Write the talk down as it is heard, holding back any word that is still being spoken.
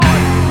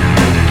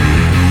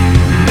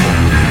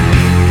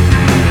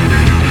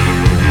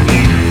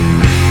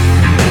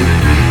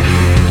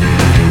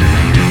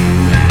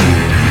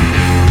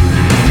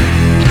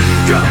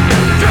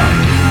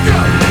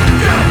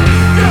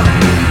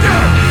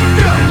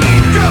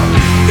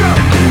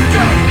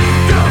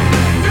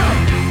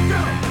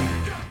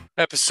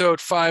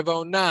episode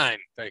 509.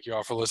 Thank you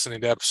all for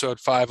listening to episode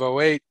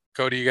 508.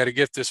 Cody, you got to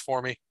gift this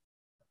for me.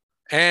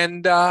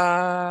 And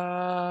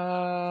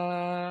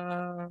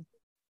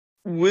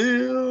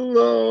will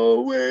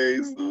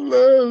always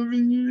love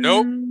you.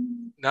 Nope,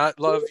 not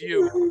love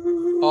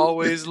you.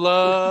 Always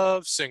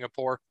love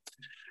Singapore.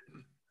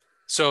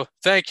 So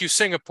thank you,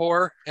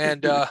 Singapore.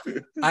 And I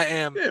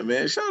am... Yeah,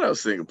 man, shout out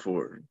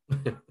Singapore.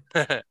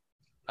 I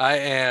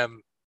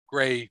am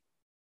Gray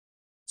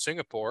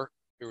Singapore,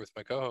 here with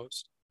my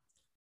co-host.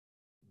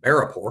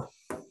 Barapore.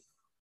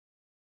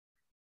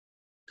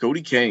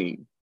 Cody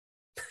Kane.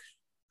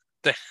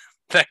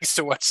 Thanks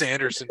to Wes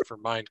Anderson for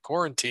Mind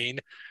Quarantine.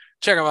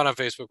 Check him out on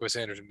Facebook, Wes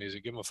Anderson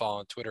Music. Give him a follow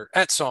on Twitter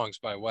at Songs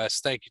by Wes.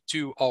 Thank you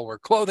to All Wear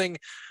Clothing.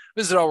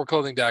 Visit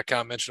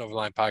allwearclothing.com, mention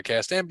Overline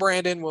Podcast, and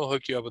Brandon will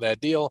hook you up with that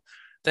deal.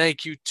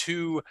 Thank you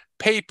to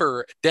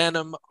Paper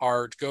Denim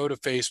Art. Go to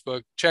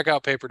Facebook, check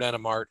out Paper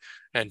Denim Art,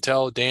 and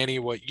tell Danny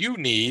what you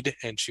need,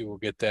 and she will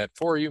get that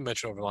for you.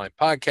 Mention Overline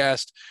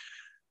Podcast.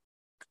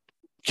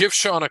 Give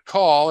Sean a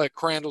call at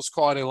Crandall's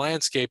Quality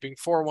Landscaping,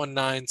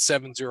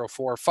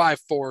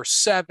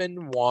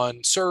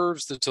 419-704-5471.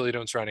 Serves the Toledo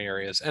and surrounding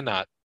areas and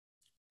not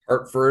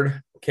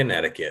Hartford,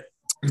 Connecticut.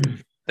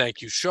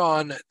 Thank you,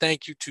 Sean.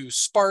 Thank you to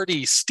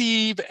Sparty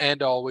Steve,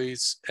 and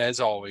always, as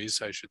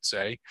always, I should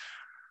say,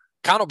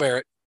 Connell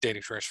Barrett,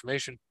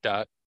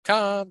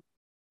 datingtransformation.com.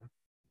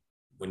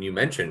 When you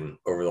mention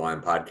Over the Line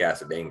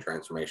Podcast at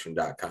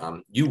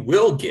datingtransformation.com, you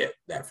will get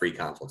that free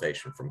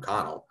consultation from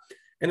Connell.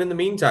 And in the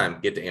meantime,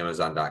 get to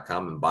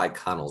Amazon.com and buy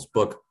Connell's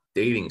book,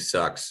 Dating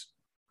Sucks,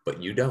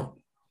 But You Don't.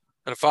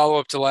 And a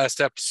follow-up to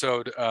last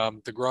episode,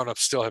 the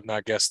grown-ups still have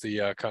not guessed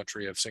the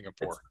country of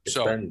Singapore. It's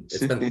been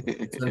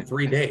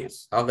 3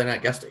 days. How have they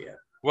not guessed it yet?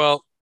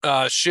 Well,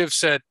 Shiv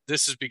said,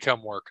 this has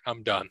become work.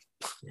 I'm done.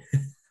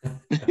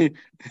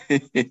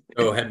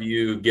 So have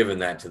you given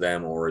that to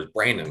them, or is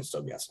Brandon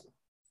still guessing?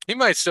 He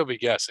might still be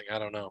guessing. I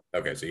don't know.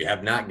 Okay, so you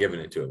have not given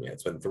it to him yet.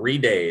 It's been 3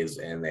 days,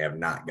 and they have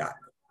not gotten it.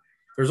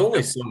 There's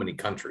only so many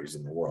countries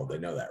in the world. They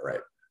know that, right?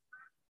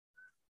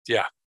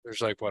 Yeah.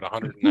 There's like,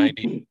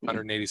 190,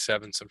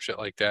 187, some shit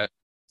like that.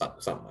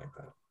 Something like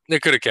that. They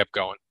could have kept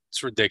going.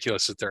 It's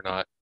ridiculous that they're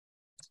not.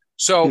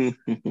 So,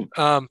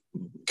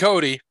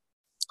 Cody,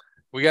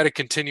 we got to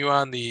continue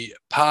on the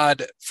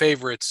pod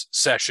favorites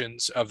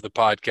sessions of the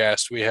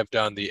podcast. We have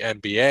done the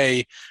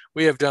NBA.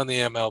 We have done the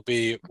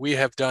MLB. We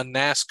have done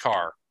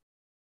NASCAR.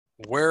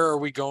 Where are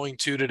we going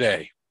to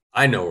today?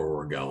 I know where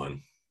we're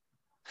going.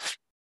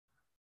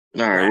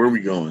 All right, where are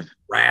we going?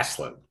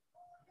 Wrestling.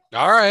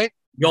 All right.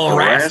 Going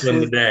wrestling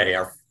today.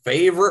 Our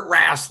favorite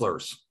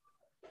wrestlers.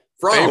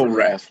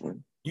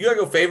 Wrestling. You gotta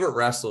go favorite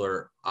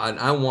wrestler.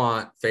 I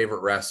want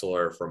favorite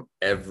wrestler from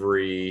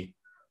every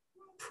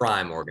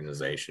Prime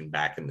organization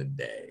back in the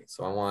day.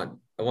 So I want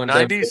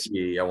 90s?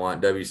 WWE, I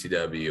want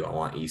WCW, I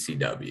want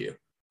ECW.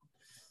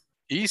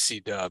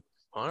 ECW.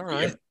 All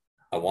right. Yeah.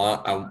 I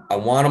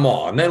want them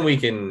all, and then we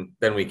can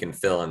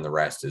fill in the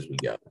rest as we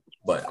go.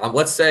 But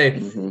let's say,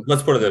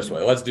 let's put it this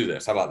way. Let's do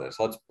this. How about this?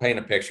 Let's paint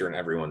a picture in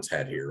everyone's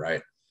head here,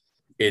 right?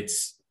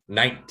 It's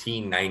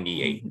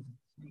 1998.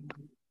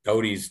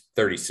 Cody's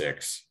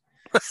 36.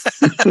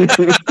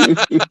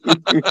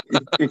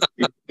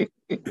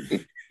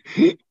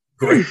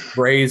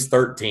 Gray's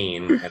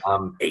 13, and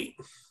I'm 8.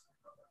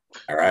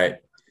 All right.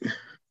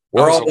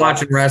 We're all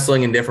watching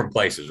wrestling in different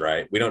places,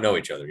 right? We don't know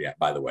each other yet,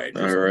 by the way.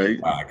 All right.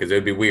 Because it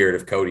would be weird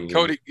if Cody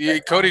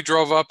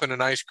drove up in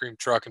an ice cream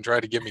truck and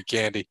tried to give me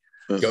candy.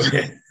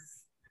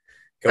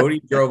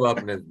 Cody drove up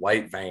in his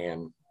white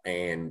van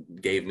and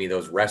gave me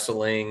those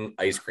wrestling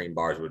ice cream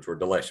bars, which were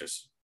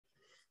delicious.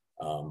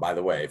 By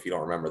the way, if you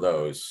don't remember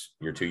those,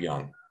 you're too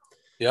young.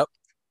 Yep.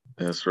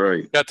 That's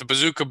right. Got the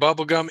Bazooka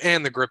bubblegum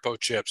and the Grippo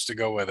chips to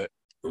go with it.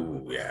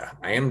 Ooh, yeah.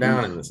 I am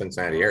down in the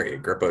Cincinnati area.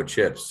 Grippo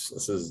chips.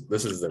 This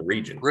is the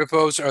region.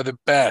 Grippos are the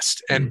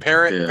best. And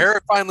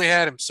Parrot finally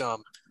had him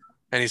some.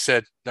 And he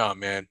said, "No,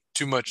 man,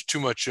 too much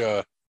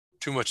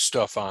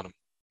stuff on them."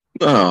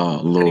 Oh,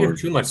 Lord.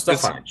 Too much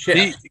stuff on a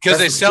chip. Because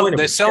they sell them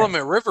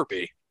at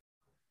Riverbee.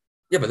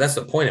 Yeah, but that's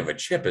the point of a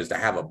chip, is to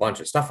have a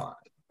bunch of stuff on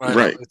it.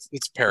 Right.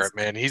 It's Parrot,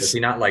 man. Does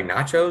he not like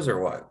nachos or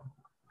what?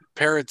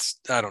 Parrot's,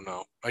 I don't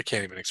know. I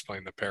can't even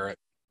explain the Parrot.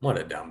 What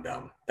a dumb.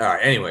 All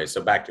right. Anyway,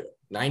 so back to it.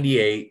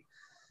 98.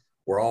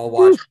 We're all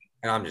watching.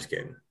 And I'm just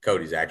kidding.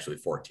 Cody's actually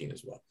 14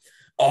 as well.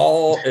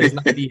 It's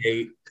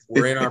 98.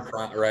 We're in our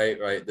prime,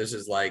 right? This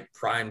is like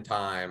prime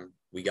time.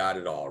 We got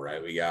it all,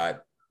 right? We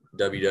got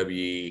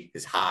WWE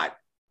is hot.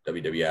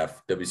 WWF,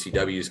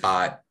 WCW is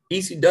hot.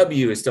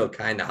 ECW is still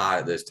kind of hot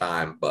at this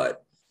time,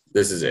 but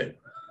this is it.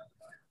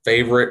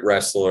 Favorite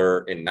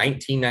wrestler in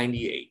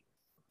 1998.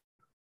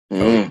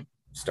 Cody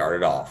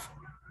started off.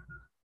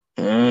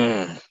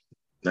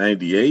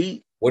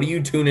 98. What are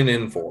you tuning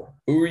in for?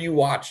 Who are you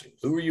watching?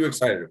 Who are you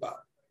excited about?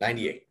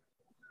 98.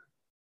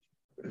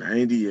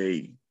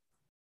 98.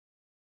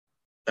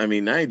 I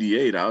mean,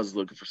 98, I was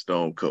looking for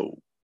Stone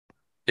Cold.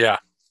 Yeah.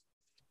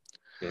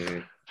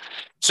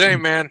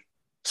 Same, man.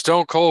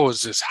 Stone Cold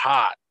was just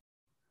hot.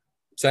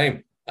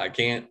 Same. I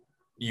can't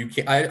you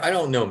can't. I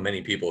don't know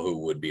many people who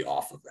would be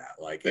off of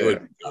that. Like it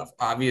would be tough.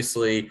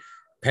 Obviously,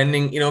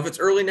 pending, if it's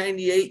early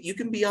 '98, you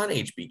can be on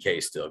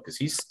HBK still because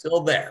he's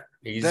still there.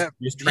 He's just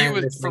was for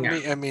transitioning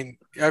me. out. I mean,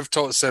 I've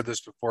said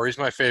this before. He's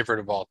my favorite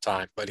of all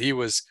time, but he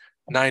was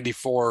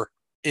 94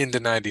 into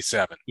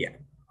 97. Yeah.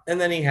 And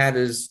then he had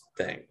his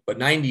thing. But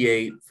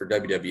 98 for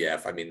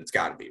WWF, I mean, it's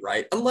got to be,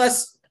 right?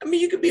 Unless, I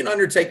mean, you could be an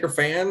Undertaker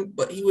fan,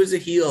 but he was a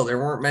heel. There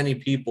weren't many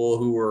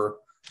people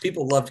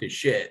people loved his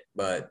shit,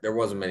 but there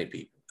wasn't many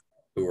people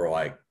who were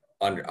like,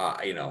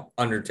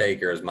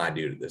 Undertaker is my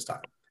dude at this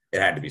time. It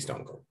had to be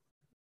Stone Cold.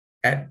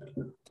 Had to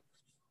be.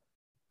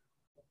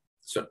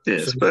 So,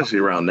 especially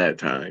around that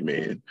time,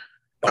 man.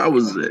 I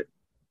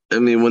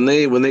mean, when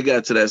they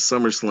got to that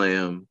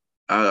SummerSlam,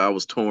 I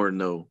was torn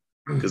though,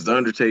 because the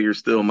Undertaker's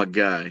still my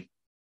guy,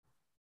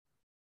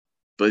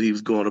 but he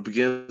was going up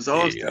against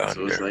Austin,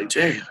 so it's like,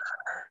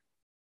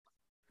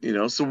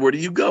 damn, So where do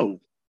you go?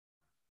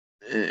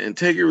 And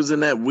Taker was in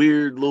that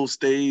weird little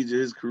stage of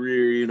his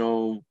career,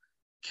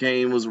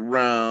 Kane was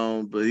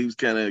around, but he was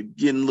kind of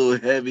getting a little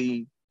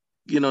heavy,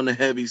 getting on the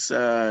heavy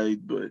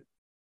side, but.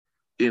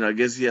 I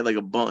guess he had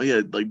he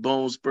had like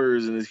bone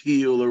spurs in his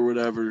heel or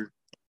whatever.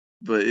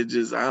 But it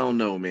just, I don't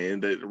know,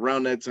 man. That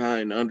around that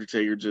time, the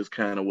Undertaker just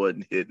kind of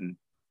wasn't hitting.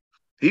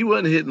 He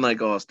wasn't hitting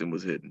like Austin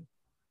was hitting.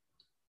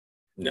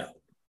 No.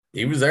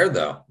 He was there,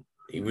 though.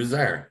 He was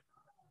there.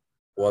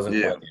 Wasn't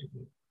quite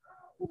hitting.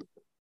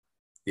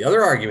 The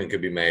other argument could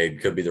be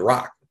The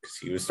Rock, because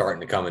he was starting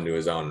to come into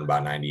his own in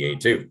about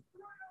 98, too.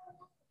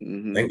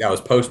 Mm-hmm. I think that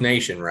was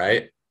post-Nation,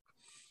 right?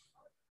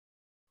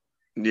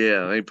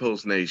 Yeah, they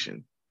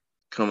post-Nation.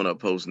 Coming up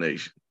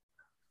post-Nation.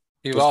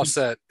 He lost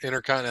that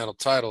Intercontinental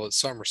title at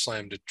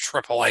SummerSlam to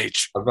Triple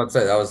H. I was about to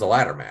say, that was the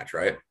ladder match,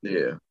 right?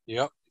 Yeah.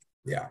 Yep.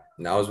 Yeah.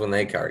 And that was when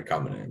they carried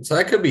coming in. So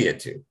that could be it,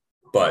 too.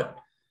 But,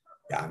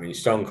 yeah, I mean,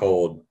 Stone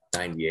Cold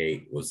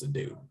 98 was the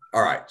dude.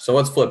 All right. So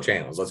let's flip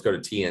channels. Let's go to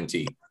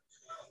TNT.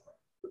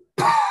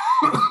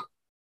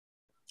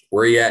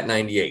 Where are you at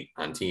 98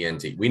 on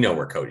TNT? We know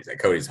where Cody's at.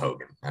 Cody's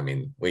Hogan. I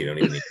mean, we don't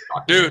even need to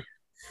talk. Dude,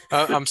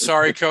 I'm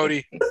sorry,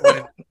 Cody.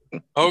 When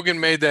Hogan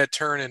made that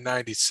turn in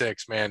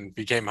 96, man,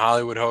 became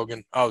Hollywood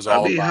Hogan.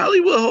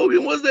 Hollywood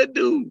Hogan was that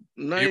dude.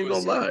 I'm not even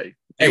going to lie.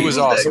 It was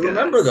awesome.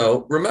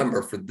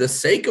 Remember, for the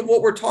sake of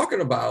what we're talking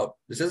about,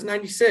 this is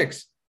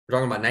 96. We're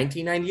talking about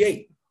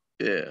 1998.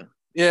 Yeah.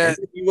 Yeah.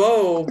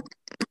 NWO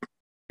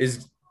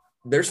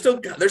they're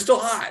still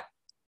hot,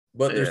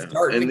 but they're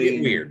starting to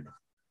get weird.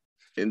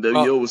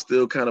 NWO was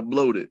still kind of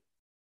bloated.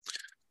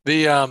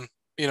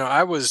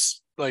 I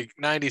was like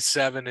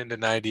 97 into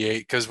 98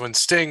 because when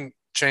Sting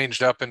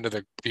changed up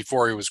into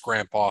before he was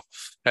Grandpa,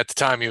 at the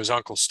time he was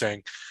Uncle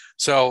Sting.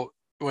 So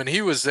when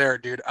he was there,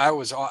 dude, I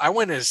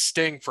went as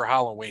Sting for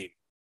Halloween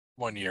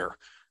one year.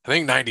 I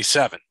think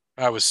 97.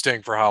 I was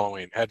Sting for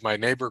Halloween. Had my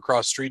neighbor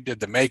across the street, did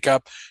the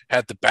makeup,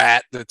 had the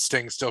bat that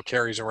Sting still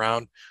carries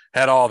around,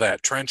 had all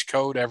that trench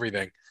coat,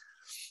 everything.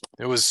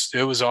 It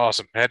was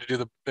awesome. Had to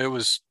do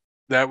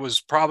that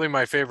was probably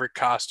my favorite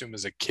costume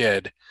as a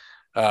kid,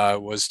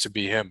 was to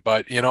be him.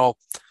 But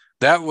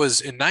that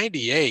was in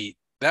 98.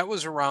 That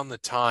was around the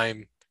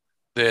time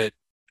that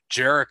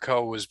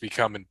Jericho was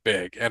becoming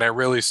big. And I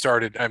really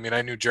started, I mean,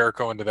 I knew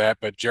Jericho into that,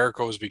 but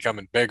Jericho was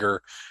becoming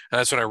bigger. And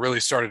that's when I really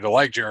started to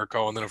like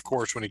Jericho. And then, of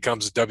course, when he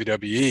comes to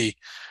WWE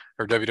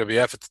or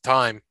WWF at the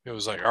time, it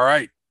was like, all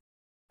right,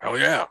 hell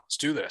yeah, let's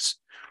do this.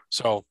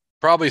 So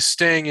probably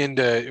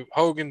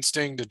Hogan,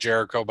 Sting to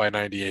Jericho by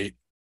 98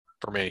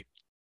 for me.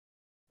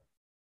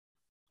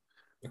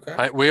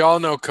 Okay. We all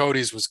know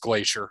Cody's was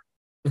Glacier.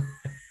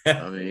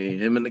 I mean,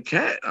 him and the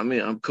cat. I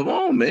mean, come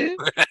on, man.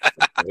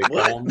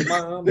 What?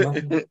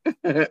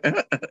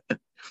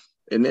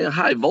 And then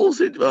high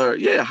voltage,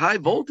 high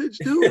voltage,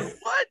 dude.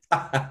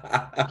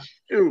 What?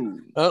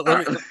 Dude.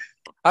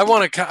 I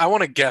want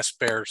to guess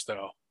Bears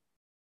though.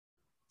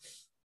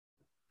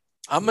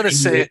 I'm gonna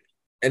say it.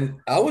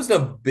 And I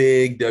wasn't a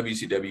big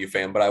WCW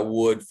fan, but I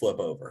would flip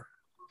over.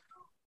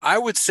 I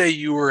would say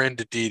you were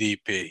into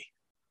DDP.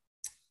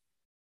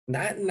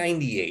 Not in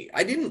 98.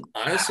 I didn't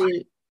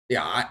honestly.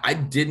 Yeah, I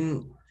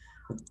didn't.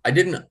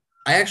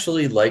 I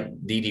actually like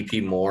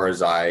DDP more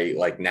as I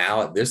like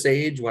now at this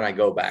age when I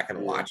go back and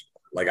watch it.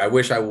 Like I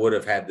wish I would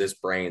have had this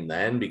brain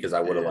then because I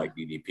would have liked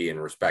DDP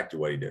and respected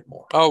what he did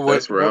more. Oh,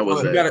 that's where I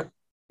was at.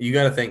 You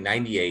got to think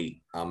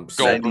 98. I'm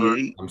 7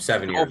 years.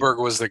 Goldberg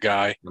was the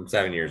guy. I'm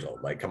 7 years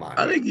old. Like, come on.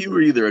 I think you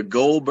were either a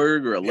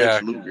Goldberg or a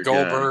Lex Luger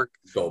Goldberg.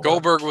 guy.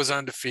 Goldberg was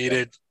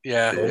undefeated.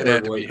 Yeah, it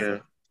had to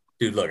be.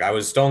 Dude, look, I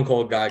was Stone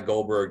Cold guy.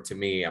 Goldberg, to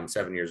me, I'm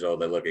 7 years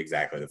old. They look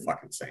exactly the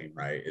fucking same,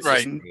 right? It's the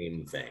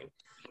same thing.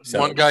 So,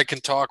 one guy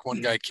can talk,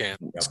 one guy can't.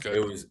 It's good.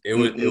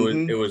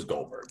 It was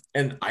Goldberg.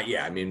 And I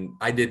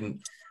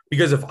didn't,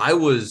 because if I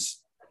was,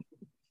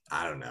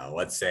 I don't know,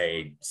 let's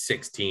say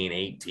 16,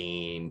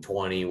 18,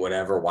 20,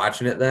 whatever,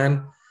 watching it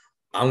then,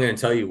 I'm going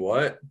to tell you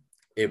what,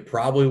 it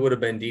probably would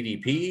have been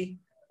DDP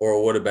or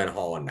it would have been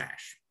Hall and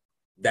Nash.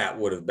 That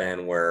would have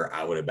been where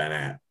I would have been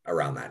at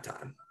around that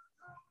time.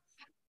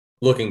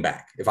 Looking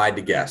back, if I had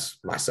to guess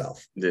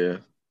myself. Yeah.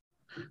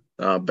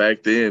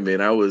 Back then,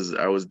 man, I was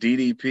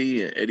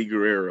DDP and Eddie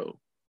Guerrero.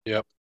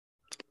 Yep.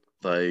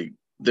 Like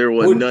there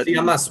was nothing. See,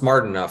 I'm not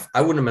smart enough.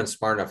 I wouldn't have been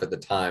smart enough at the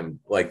time,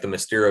 like the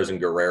Mysterios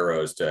and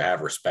Guerreros, to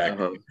have respect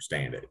and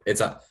understand it.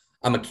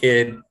 I'm a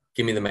kid.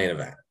 Give me the main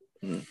event.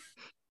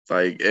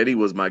 Like Eddie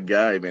was my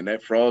guy, man.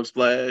 That frog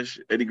splash,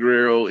 Eddie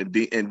Guerrero and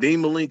Dean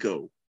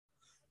Malenko.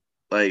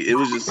 Like it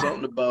was just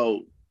something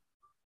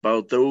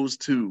about those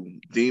two,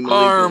 Dean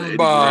Malenko and Eddie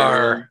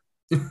Guerrero.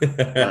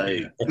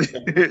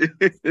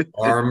 Like,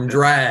 arm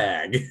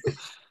drag.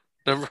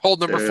 Number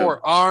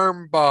 4,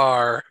 arm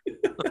bar.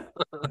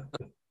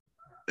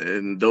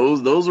 And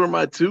those were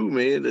my two,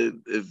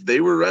 man. If they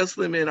were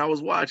wrestling, man, I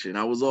was watching.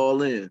 I was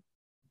all in.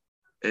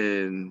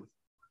 And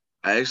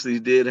I actually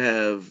did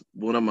have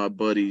one of my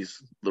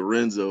buddies,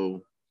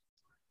 Lorenzo.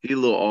 He a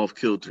little off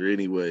kilter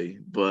anyway,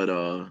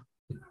 but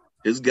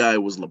his guy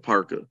was La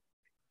Parka.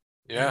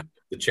 Yeah.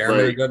 The chairman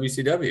of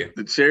WCW.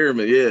 The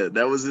chairman, yeah.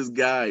 That was his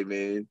guy,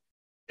 man.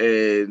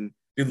 And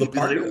dude, La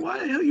Parka. Like, why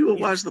the hell you would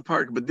watch La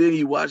Parka? But then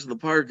you watch La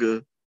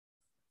Parka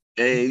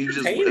and you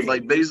just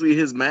like basically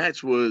his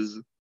match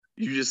was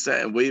you just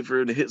sat and waited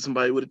for him to hit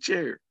somebody with a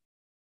chair.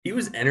 He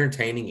was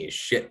entertaining as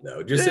shit,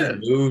 though. Just his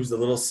moves, the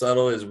little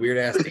subtle, his weird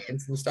ass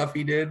dance and stuff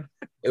he did.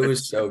 It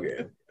was so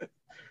good.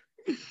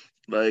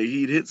 Like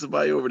he'd hit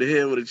somebody over the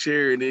head with a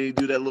chair and then he'd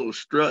do that little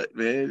strut,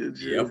 man. It's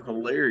just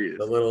hilarious.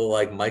 The little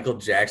like Michael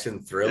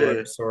Jackson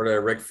Thriller sort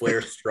of Ric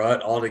Flair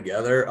strut all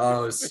together.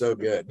 Oh, it was so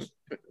good.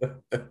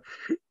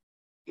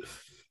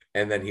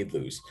 And then he'd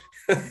lose.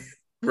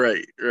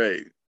 Right.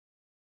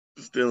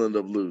 Still end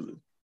up losing.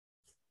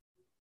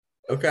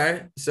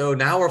 Okay, so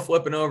now we're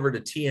flipping over to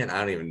TN. I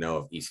don't even know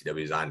if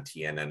ECW is on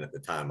TNN at the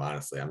time,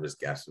 honestly. I'm just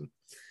guessing.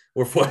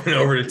 We're flipping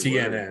over to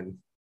TNN.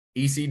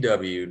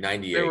 ECW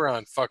 98. They were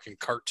on fucking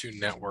Cartoon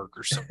Network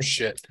or some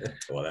shit.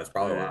 Well, that's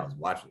probably why I was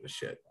watching the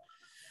shit.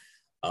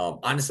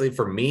 Honestly,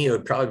 for me, it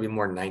would probably be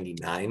more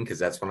 99 because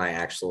that's when I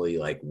actually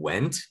like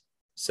went.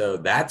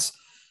 So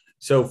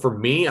for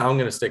me, I'm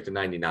going to stick to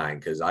 99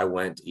 because I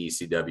went to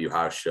ECW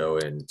house show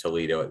in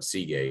Toledo at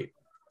Seagate.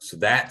 So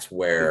that's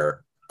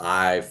where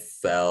I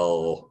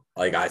fell,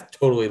 like I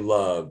totally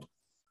loved,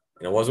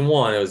 and it wasn't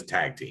one, it was a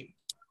tag team,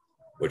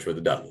 which were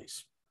the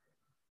Dudleys.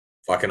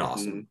 Fucking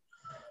awesome.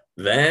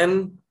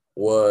 Then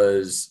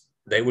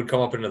they would come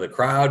up into the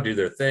crowd, do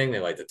their thing. They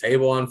light the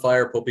table on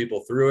fire, put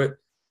people through it.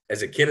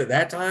 As a kid at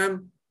that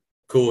time,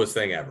 coolest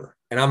thing ever.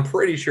 And I'm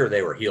pretty sure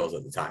they were heels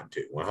at the time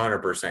too,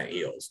 100%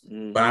 heels.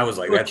 But I was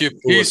like, that's the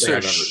coolest thing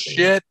I've ever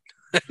seen.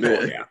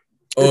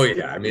 Oh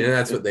yeah. I mean,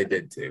 that's what they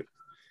did too.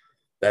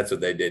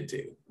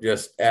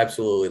 Just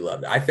absolutely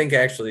loved it. I think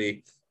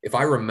actually, if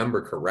I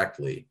remember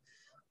correctly,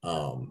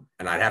 and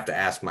I'd have to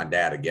ask my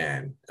dad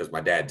again because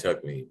my dad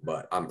took me,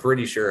 but I'm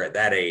pretty sure at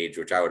that age,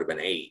 which I would have been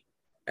 8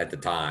 at the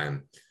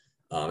time,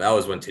 that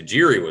was when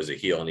Tajiri was a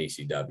heel in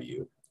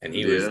ECW and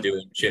he was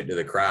doing shit to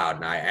the crowd.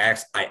 And I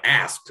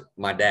asked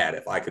my dad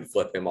if I could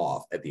flip him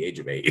off at the age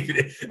of 8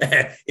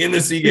 in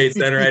the Seagate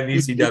Center at an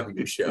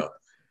ECW show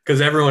because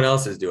everyone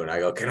else is doing it.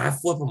 I go, can I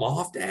flip him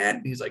off, Dad?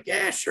 And he's like,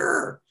 yeah,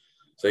 sure.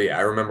 So, yeah,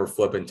 I remember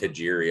flipping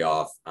Tajiri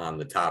off on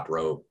the top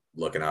rope,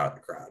 looking out at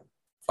the crowd.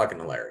 Fucking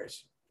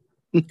hilarious.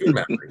 Good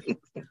memory.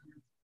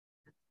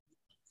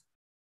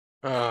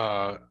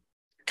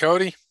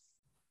 Cody?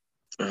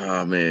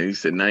 Oh, man. You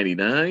said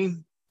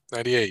 99?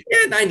 98.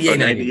 Yeah, 98,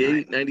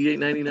 98,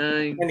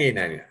 99. 98,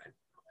 99.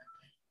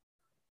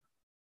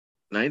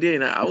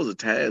 98, I was a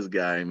Taz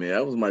guy, man.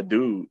 That was my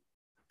dude.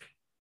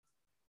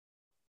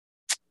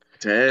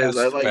 Taz,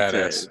 I like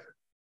Taz.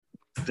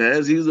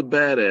 Taz, he was a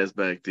badass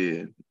back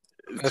then.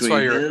 That's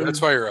why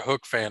you're a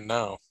Hook fan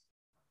now.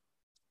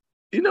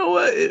 You know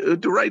what?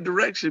 The right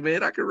direction,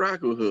 man. I could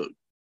rock a Hook.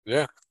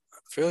 Yeah, I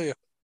feel you.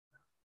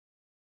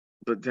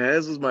 But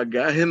Taz was my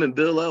guy. Him and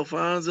Bill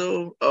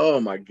Alfonso. Oh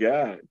my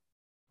God!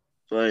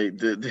 Like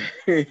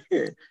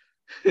that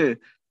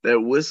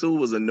whistle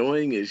was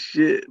annoying as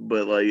shit,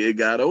 but like it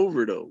got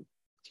over though.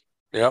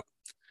 Yep.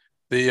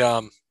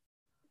 The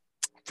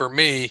for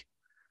me,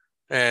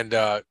 and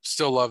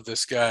still love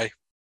this guy.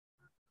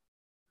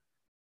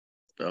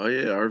 Oh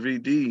yeah,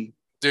 RVD.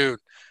 Dude,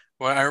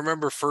 when I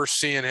remember first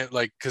seeing it,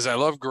 like, because I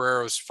love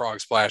Guerrero's Frog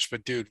Splash,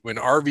 but dude, when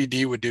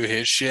RVD would do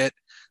his shit,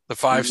 the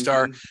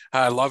 5-star,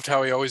 I loved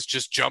how he always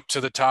just jumped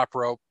to the top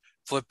rope,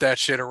 flipped that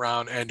shit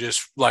around, and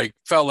just like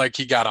felt like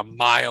he got a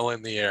mile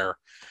in the air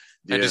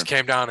and just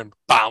came down and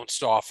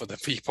bounced off of the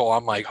people.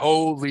 I'm like,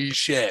 holy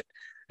shit.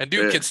 And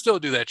dude can still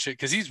do that shit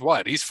because he's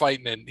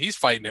fighting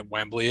at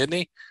Wembley, isn't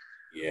he?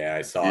 Yeah,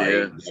 I saw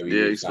it.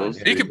 Yeah, he's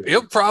supposed to.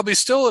 He'll probably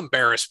still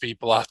embarrass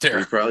people out there.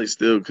 He probably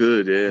still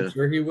could, yeah. I'm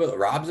sure he will.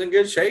 Rob's in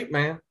good shape,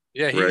 man.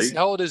 Yeah,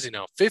 how old is he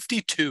now?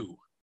 52.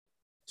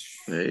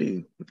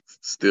 Hey,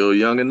 still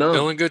young enough.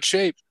 Still in good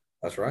shape.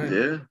 That's right.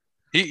 Yeah.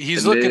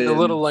 He's looking a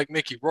little like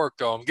Mickey Rourke,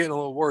 though. I'm getting a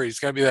little worried. He's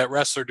gonna be that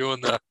wrestler doing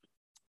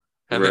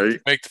then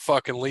make the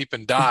fucking leap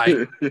and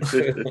die.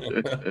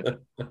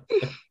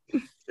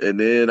 And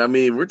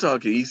then we're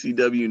talking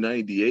ECW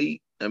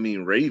 98.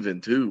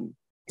 Raven too.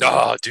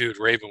 Oh, dude,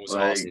 Raven was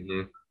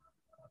awesome.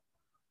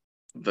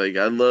 Like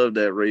I love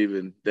that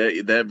Raven,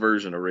 that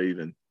version of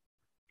Raven.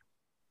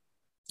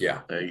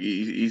 Yeah. Like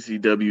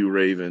ECW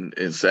Raven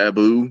and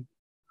Sabu.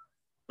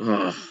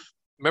 Ugh.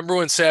 Remember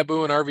when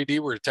Sabu and RVD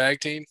were a tag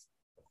team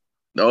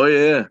Oh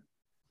yeah.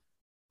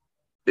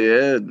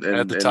 Yeah. at the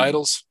And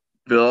titles?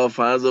 Bill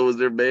Alfonso was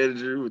their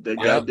manager with that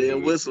Yep.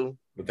 goddamn whistle.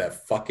 With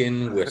that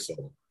fucking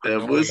whistle. That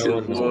Annoying. whistle,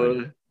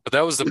 annoying. boy. But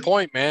that was the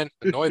point, man.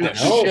 Annoyed the I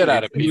know, shit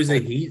out of he was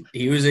people.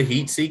 he was a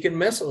heat-seeking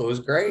missile. It was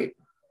great.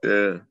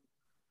 Yeah.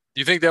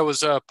 You think that was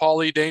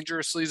Paulie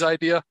Dangerously's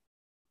idea?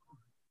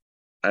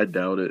 I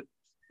doubt it.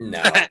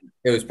 No,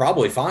 it was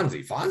probably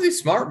Fonzie. Fonzie's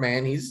smart,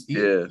 man. He's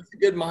a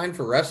good mind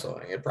for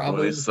wrestling. It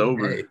probably he's was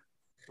sober. Hey,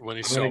 When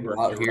he's I'm gonna sober,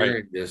 go out you're here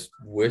right. and just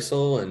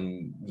whistle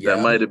and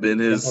That might have been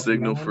his jump up and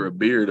signal down. for a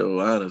beer, though,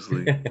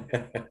 honestly.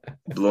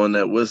 Blowing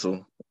that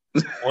whistle.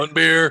 1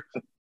 beer,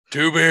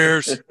 2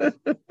 beers,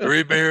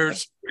 3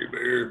 beers, 3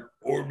 beer,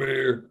 4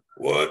 beer,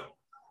 what?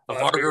 a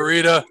 5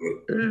 margarita,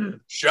 Yeah.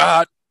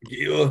 shot.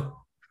 tequila,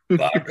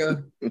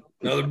 vodka,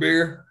 another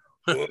beer.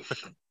 What?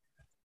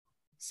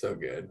 So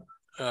good.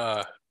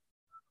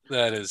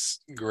 That is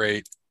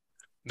great.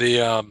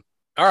 All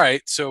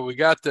right, so we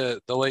got the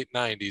late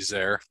 90s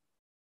there.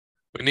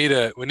 We need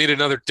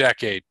another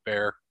decade,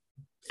 Bear,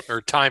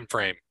 or time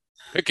frame.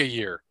 Pick a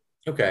year.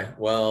 Okay,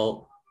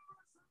 well,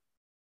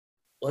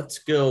 let's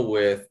go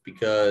with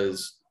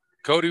because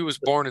Cody was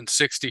born in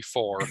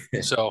 64.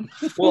 So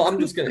well, I'm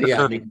just gonna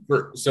I mean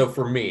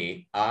for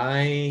me,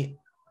 I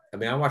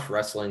watched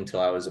wrestling till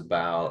I was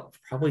about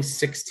probably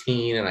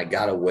 16 and I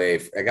got away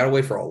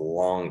for a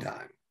long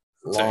time.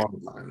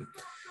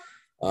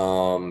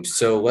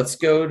 So let's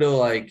go to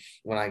like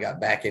when I got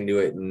back into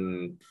it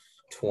in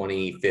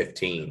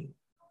 2015.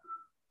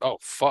 oh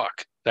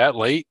fuck. That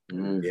late?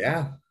 Mm.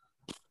 Yeah.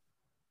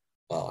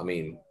 Well, I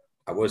mean,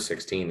 I was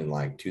 16 in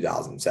like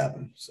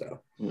 2007.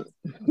 So,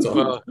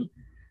 Well,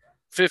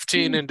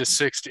 15 into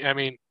 60. I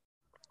mean,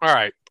 all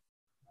right.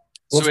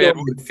 let's So we go had,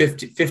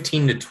 with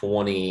 15 to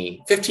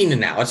 20, 15 to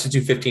now. Let's just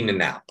do 15 to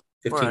now.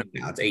 15 Right. to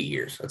now. It's 8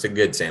 years. That's a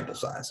good sample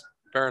size.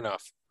 fair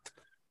enough.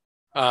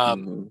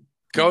 Mhm.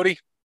 Cody,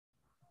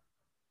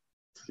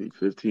 See,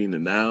 15 to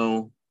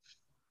now.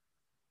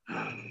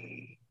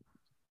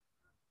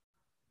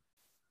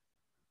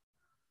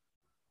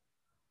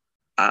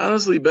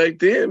 Honestly, back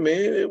then,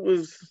 man,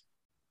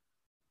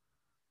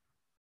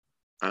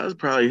 I was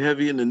probably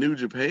heavy into New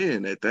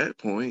Japan at that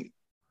point.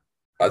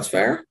 That's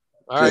fair.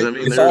 all right. Because, I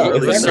mean, It's there was all-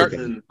 really it's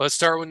nothing. Let's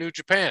start with New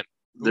Japan.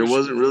 There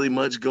wasn't really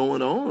much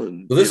going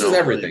on. So this you is know,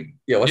 everything.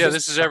 Yeah,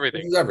 this is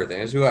everything. This is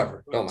everything. It's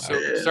whoever. Don't So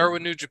matter. Yeah. start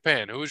with New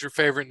Japan. Who was your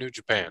favorite New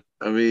Japan?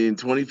 I mean,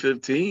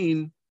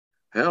 2015,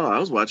 hell, I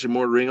was watching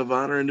more Ring of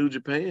Honor and New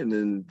Japan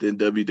than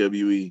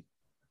WWE.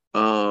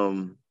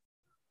 I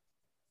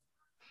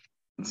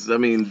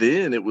mean,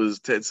 then it was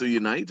Tetsuya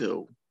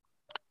Naito.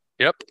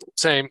 Yep,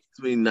 same.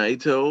 Between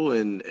Naito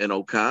and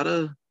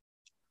Okada.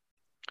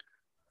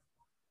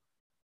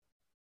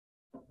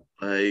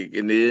 Like,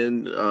 and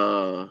then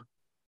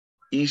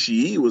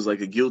Ishii was like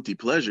a guilty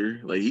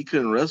pleasure. Like, he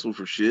couldn't wrestle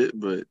for shit,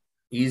 but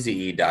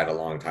Easy died a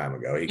long time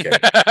ago. He could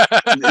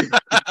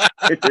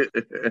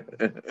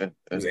it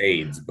was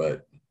AIDS,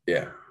 but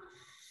yeah.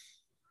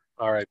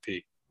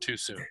 R.I.P. Too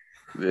soon.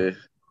 yeah.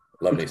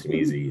 Love me some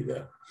Easy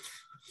though.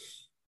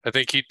 I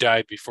think he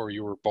died before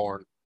you were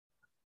born.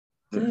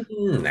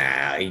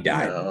 Nah, he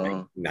died No. in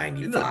like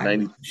 95.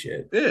 90.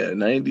 Shit. Yeah,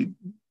 90.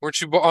 Weren't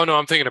you born? Oh no,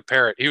 I'm thinking of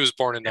Parrot. He was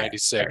born in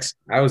 '96.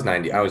 I was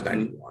 90. I was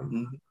 91.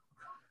 Mhm.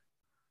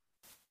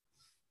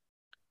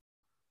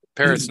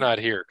 Parrot's not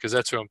here because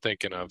that's who I'm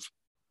thinking of.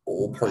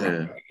 Old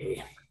Parade.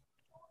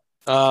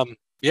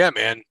 Yeah,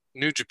 man.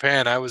 New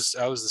Japan. I was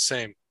the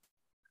same.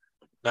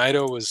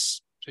 Naito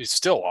he's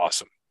still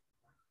awesome.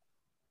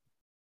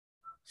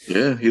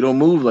 Yeah, he don't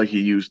move like he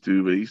used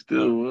to, but he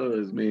still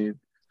was, man.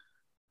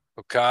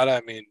 Okada.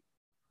 I mean,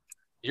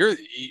 you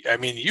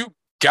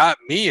got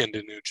me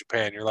into New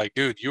Japan. You're like,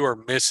 dude, you are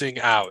missing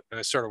out. And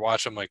I started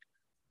watching. I'm like,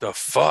 the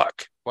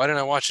fuck? Why didn't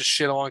I watch this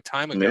shit a long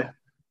time ago?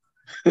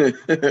 Yeah.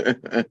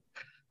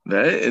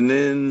 That and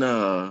then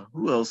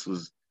who else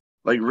was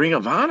like Ring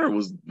of Honor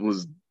was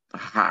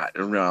hot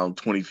around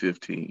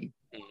 2015.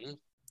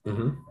 Mm-hmm.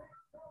 Mm-hmm.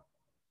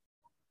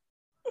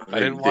 I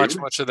didn't watch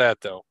much of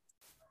that though.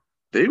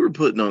 They were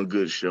putting on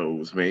good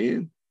shows,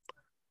 man.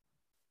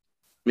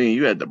 I mean,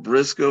 you had the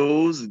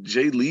Briscoes,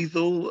 Jay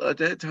Lethal at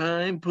that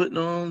time putting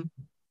on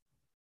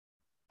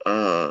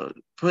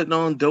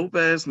dope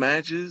ass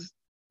matches.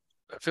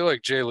 I feel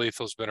like Jay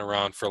Lethal's been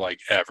around for like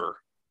ever.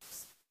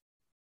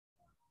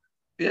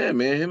 Yeah,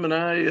 man, him and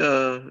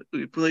I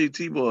we played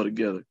T-ball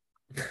together.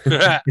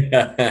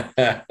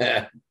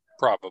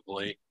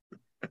 Probably.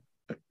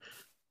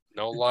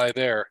 No lie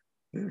there.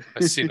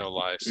 I see no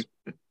lies.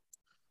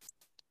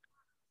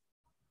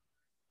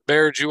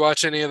 Bear, did you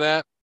watch any of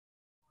that?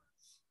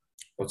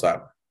 What's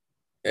up?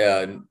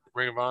 Ring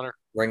of Honor?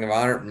 Ring of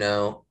Honor?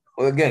 No.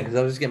 Well, again, because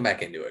I was just getting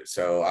back into it.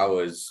 So I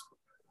was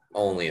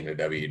only into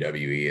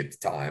WWE at the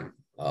time.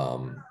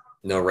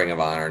 No Ring of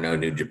Honor, no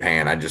New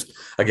Japan. I just,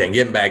 again,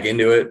 getting back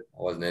into it,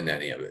 I wasn't in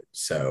any of it.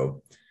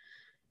 So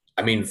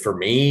I mean, for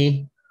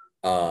me,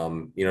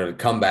 to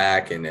come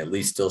back and at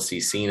least still see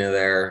Cena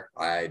there.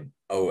 I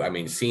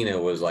mean, Cena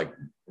was like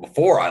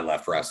before I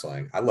left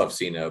wrestling. I loved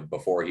Cena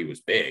before he was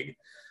big.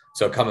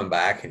 So coming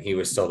back and he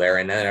was still there,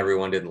 and then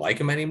everyone didn't like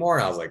him anymore.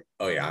 And I was like,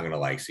 oh yeah, I'm gonna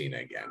like Cena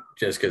again,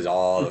 just because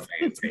all the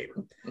fans hate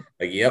him.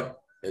 Like, yep,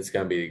 it's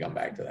gonna be to come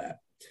back to that.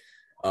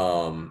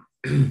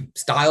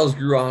 Styles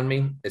grew on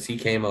me as he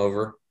came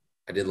over.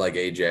 I did like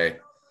AJ.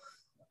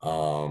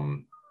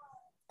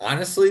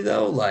 Honestly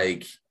though,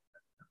 like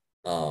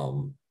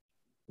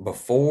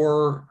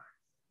before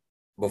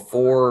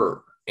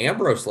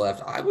Ambrose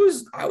left, I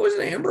was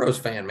an Ambrose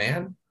fan,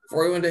 man.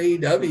 Before he went to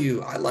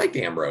AEW, I liked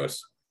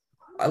Ambrose.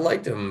 I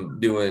liked him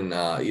doing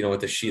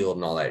with the Shield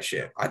and all that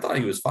shit. I thought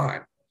he was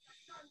fine.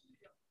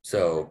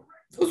 So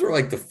those were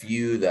like the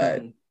few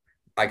that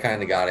I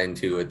kind of got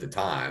into at the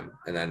time.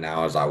 And then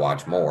now as I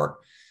watch more,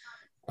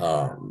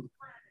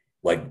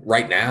 like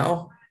right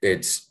now,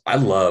 I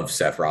love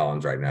Seth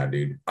Rollins right now,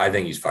 dude. I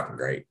think he's fucking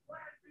great.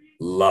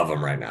 Love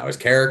him right now. His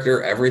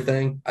character,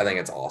 everything. I think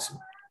it's awesome.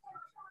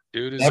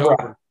 Dude is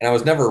over. And I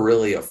was never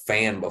really a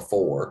fan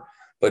before,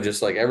 but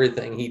just like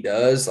everything he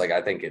does, like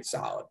I think it's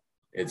solid.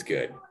 It's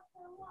good.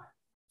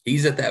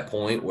 He's at that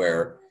point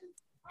where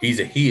he's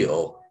a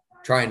heel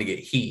trying to get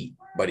heat,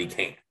 but he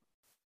can't.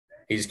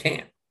 He just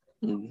can't.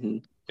 Mm-hmm.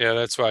 Yeah,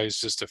 that's why he's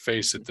just a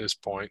face at this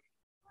point.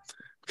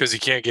 Because he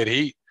can't get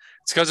heat.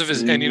 It's because of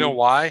his, and you know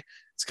why?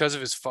 It's because of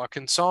his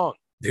fucking song.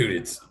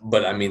 Dude,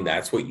 but I mean,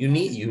 that's what you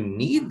need. You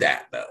need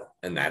that though.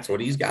 And that's what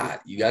he's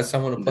got. You got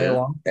someone to play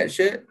along with that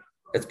shit.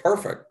 It's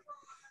perfect.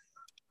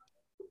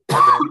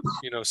 And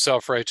then,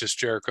 self-righteous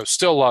Jericho.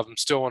 Still love him.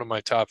 Still one of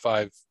my top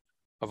 5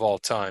 of all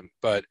time.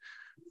 But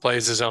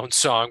plays his own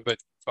song. But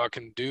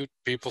fucking dude,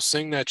 people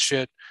sing that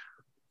shit.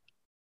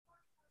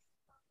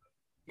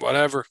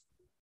 Whatever.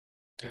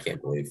 I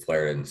can't believe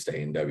Flair didn't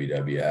stay in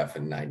WWF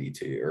in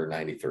 92 or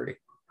 93.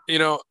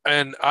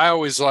 And I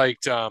always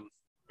liked,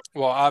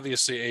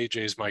 obviously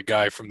AJ's my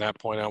guy from that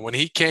point on. When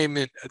he came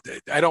in,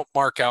 I don't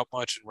mark out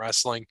much in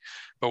wrestling,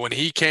 but when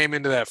he came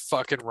into that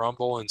fucking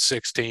Rumble in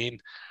 16,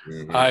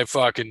 I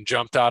fucking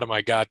jumped out of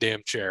my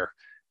goddamn chair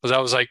because I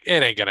was like,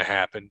 it ain't going to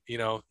happen.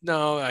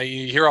 No,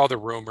 you hear all the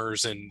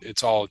rumors and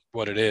it's all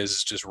what it is.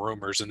 It's just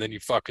rumors. And then you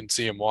fucking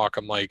see him walk.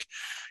 I'm like,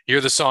 you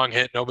hear the song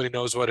hit. Nobody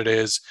knows what it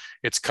is.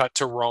 It's cut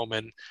to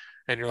Roman.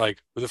 And you're like,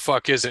 who the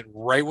fuck is it?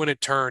 Right when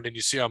it turned and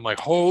you see, I'm like,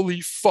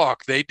 holy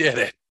fuck, they did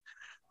it.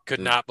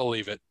 Could not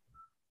believe it.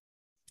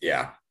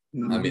 Yeah.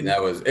 I mean,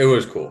 it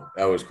was cool.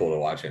 That was cool to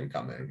watch him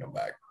come in and come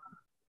back.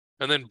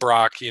 And then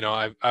Brock,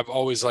 I've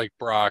always liked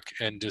Brock,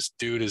 and this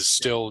dude is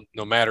still,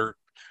 no matter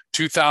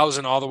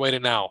 2000 all the way to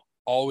now,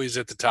 always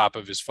at the top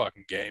of his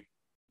fucking game.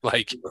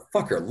 Like, the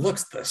fucker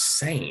looks the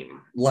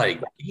same.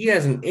 Like, he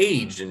hasn't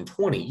aged in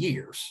 20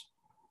 years.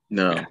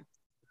 No. Yeah.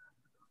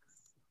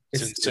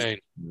 It's insane.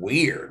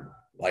 Weird.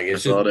 Like,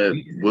 it's all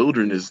that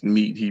wilderness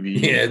meat he be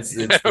eating. Yeah,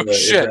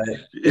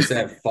 it's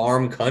that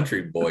farm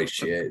country boy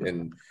shit.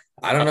 And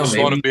I don't know,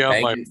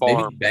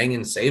 maybe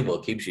banging Sable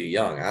keeps you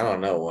young. I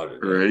don't know what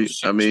it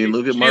is. Right. I mean,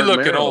 look at Mark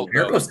looking old.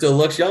 Mero still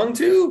looks young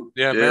too.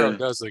 Yeah, Mero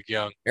does look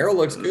young. Mero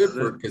looks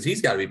good because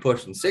he's got to be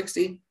pushing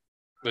 60.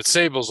 But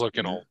Sable's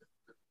looking old.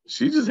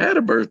 She just had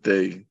a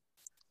birthday.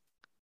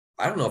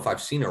 I don't know if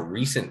I've seen a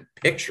recent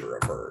picture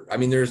of her. I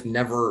mean, you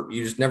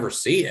just never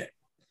see it.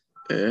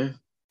 Yeah.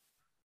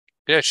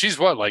 Yeah, she's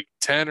what, like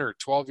 10 or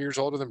 12 years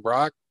older than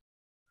Brock?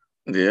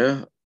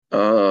 Yeah.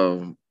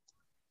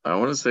 I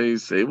want to say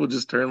Sable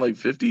just turned like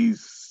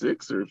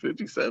 56 or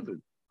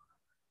 57.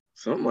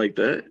 Something like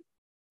that.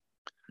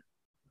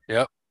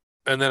 Yep.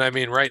 And then, I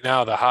mean, right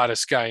now, the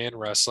hottest guy in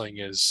wrestling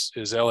is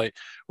LA.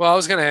 Well, I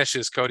was going to ask you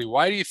this, Cody.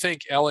 Why do you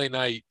think LA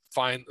Knight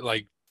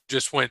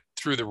just went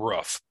through the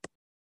roof?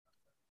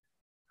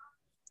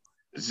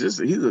 It's just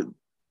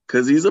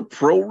because he's a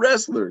pro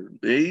wrestler.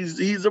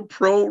 He's a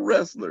pro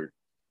wrestler.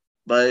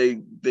 Like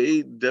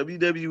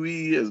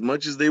WWE, as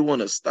much as they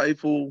want to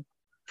stifle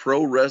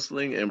pro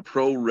wrestling and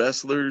pro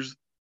wrestlers,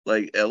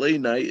 like LA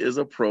Knight is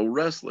a pro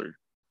wrestler.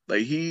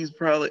 Like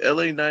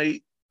LA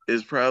Knight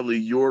is probably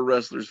your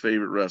wrestler's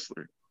favorite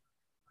wrestler.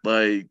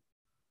 Like,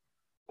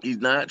 he's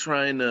not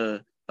trying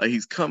to,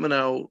 he's coming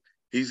out,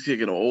 he's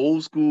kicking an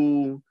old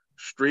school,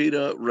 straight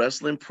up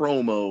wrestling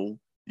promo.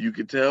 You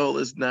could tell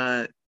it's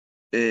not,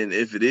 and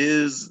if it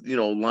is,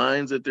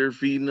 lines that they're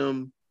feeding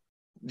them,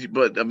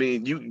 but I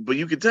mean,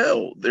 you could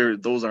tell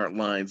those aren't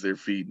lines they're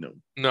feeding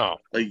them. No,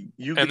 like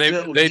you can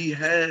tell he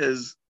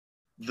has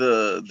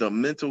the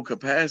mental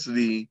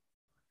capacity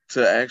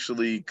to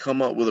actually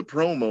come up with a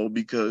promo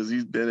because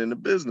he's been in the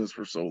business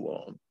for so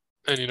long.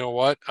 And you know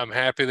what? I'm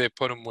happy they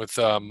put him with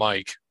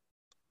Mike.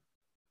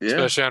 Yeah,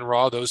 especially on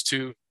Raw, those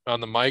two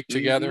on the mic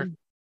together,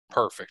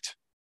 perfect.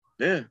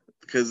 Yeah,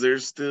 because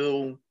there's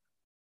still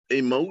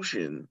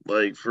emotion.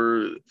 Like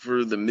for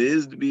the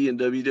Miz to be in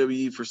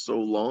WWE for so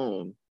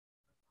long.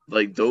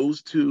 Like,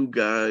 those two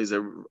guys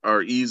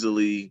are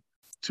easily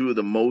two of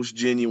the most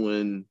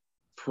genuine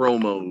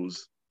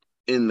promos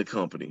in the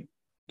company.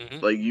 Mm-hmm.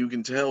 Like, you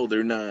can tell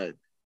they're not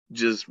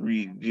just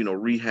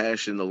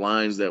rehashing the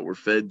lines that were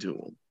fed to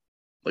them.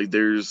 Like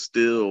there's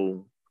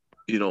still,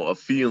 a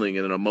feeling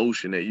and an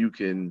emotion that you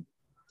can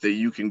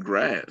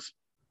grasp,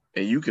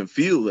 and you can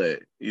feel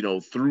that,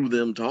 through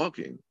them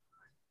talking.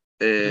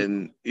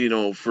 And,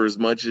 for as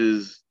much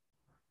as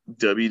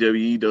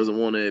WWE doesn't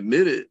want to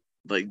admit it,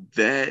 like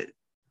that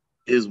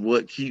is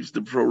what keeps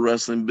the pro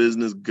wrestling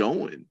business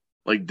going.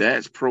 Like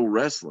that's pro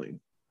wrestling.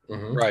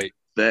 Mm-hmm. Right.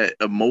 That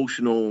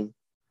emotional,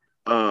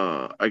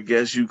 I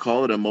guess you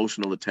call it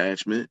emotional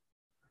attachment,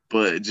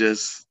 but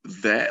just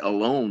that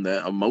alone,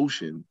 that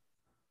emotion,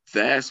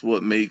 that's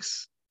what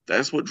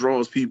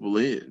draws people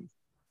in.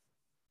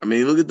 I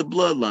mean, look at the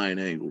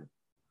bloodline angle.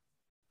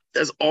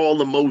 That's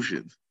all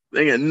emotions.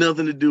 They got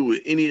nothing to do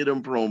with any of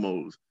them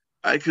promos.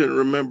 I couldn't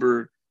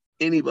remember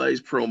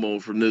anybody's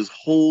promo from this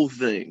whole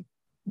thing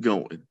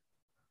going,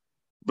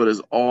 but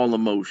it's all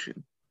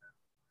emotion.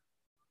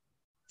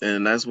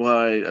 And that's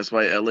why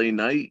LA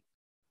Knight,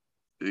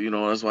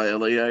 that's why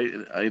LA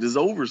Knight is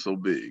over so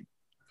big.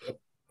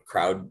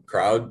 Crowd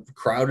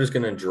is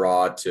going to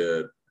draw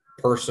to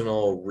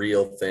personal,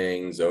 real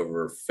things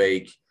over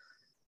fake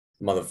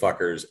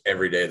motherfuckers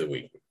every day of the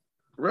week.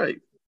 Right.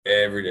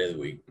 Every day of the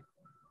week.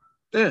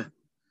 Yeah.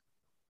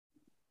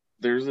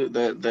 There's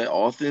that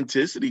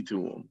authenticity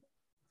to them.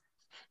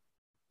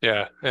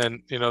 Yeah.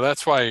 And,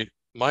 that's why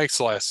Mike's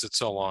lasted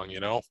so long,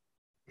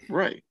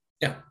 Right.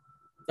 Yeah.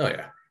 Oh,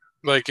 yeah.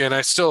 Like, and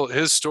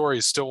his story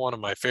is still one of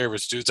my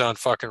favorites. Dude's on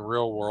fucking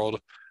Real World.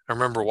 I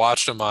remember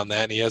watching him on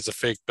that, and he has a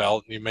fake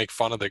belt, and you make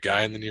fun of the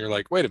guy, and then you're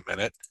like, wait a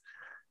minute.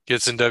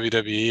 Gets in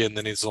WWE, and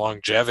then his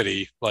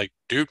longevity. Like,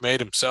 dude made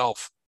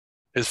himself.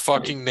 His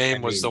fucking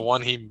name was the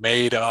one he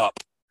made up.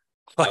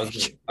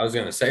 Like, I was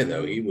going to say,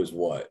 though, he was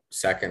what,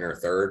 second or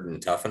third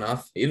and Tough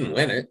Enough? He didn't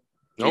win it.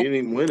 Nope. He didn't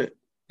even win it.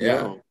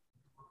 Yeah. No.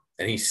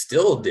 And he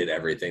still did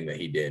everything that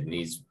he did. And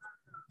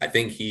I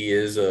think he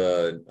is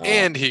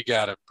and he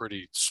got a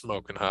pretty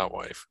smoking hot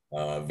wife.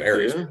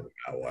 Very smoking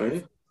hot wife. Yeah.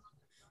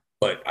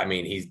 But, I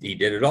mean, he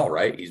did it all,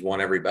 right? He's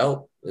won every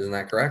belt. Isn't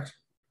that correct?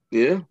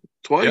 Yeah.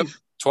 Twice. Yep.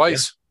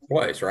 Twice. Yeah.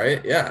 Twice,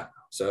 right? Yeah.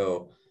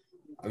 So,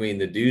 I mean,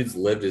 the dude's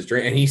lived his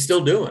dream, and he's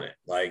still doing it.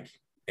 Like,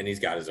 and he's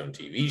got his own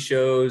TV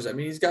shows. I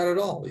mean, he's got it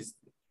all.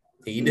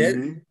 He did.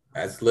 Mm-hmm.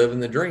 That's living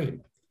the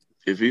dream.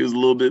 If he was a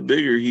little bit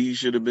bigger, he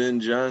should have been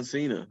John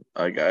Cena.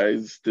 Like,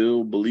 I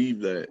still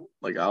believe that.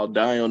 Like, I'll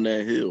die on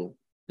that hill.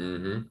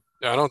 Mm-hmm.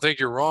 I don't think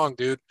you're wrong,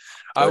 dude.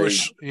 I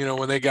was,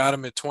 when they got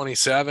him at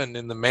 27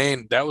 in the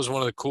main, that was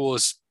one of the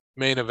coolest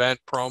main event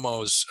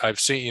promos I've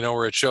seen,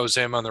 where it shows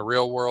him on the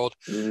Real World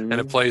and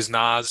it plays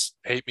Nas,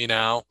 Hate Me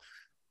Now.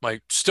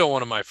 Like, still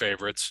one of my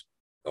favorites.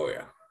 Oh,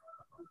 yeah.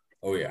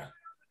 Oh, yeah.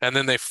 And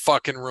then they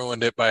fucking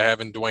ruined it by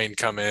having Dwayne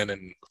come in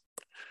and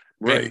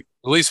right.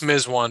 At least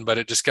Miz won, but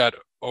it just got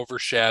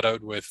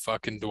overshadowed with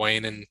fucking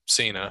Dwayne and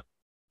Cena.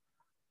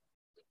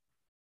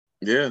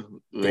 Yeah.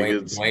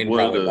 Dwayne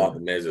probably bought the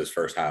Miz's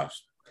first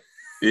house.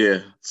 Yeah.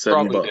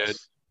 $7. Did.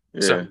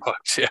 Yeah.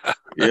 $7,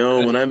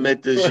 yeah. When I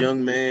met this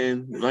young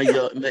man, when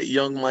I met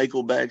young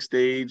Michael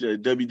backstage at a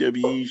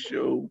WWE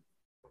show,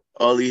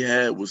 all he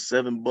had was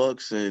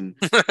 $7 and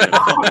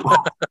a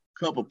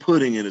cup of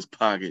pudding in his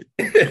pocket.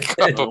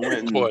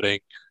 Pudding.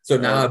 So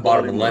now I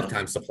bought him a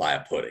lifetime supply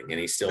of pudding, and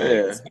he's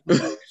still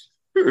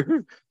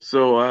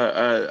So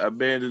I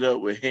banded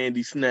up with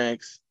Handy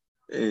Snacks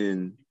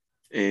and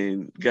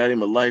got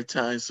him a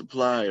lifetime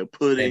supply of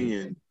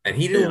pudding, and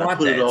he didn't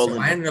want that. So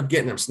I ended up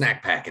getting him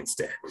snack pack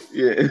instead.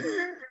 Yeah,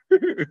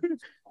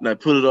 and I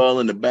put it all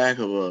in the back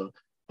of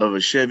a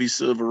Chevy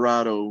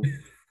Silverado.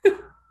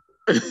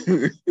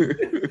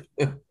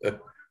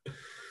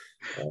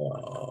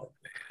 Oh,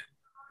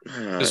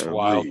 man. Just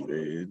wild,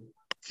 man.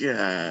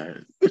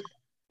 God.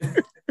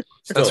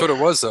 That's what it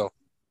was, though.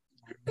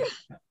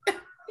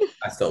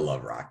 I still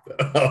love Rock,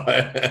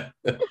 though.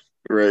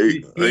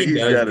 Right.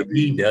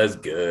 He does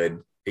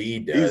good. He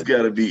does. He's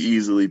got to be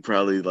easily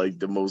probably like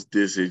the most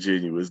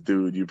disingenuous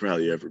dude you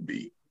probably ever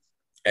beat.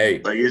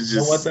 Hey, like it's just,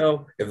 you know what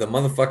though? If the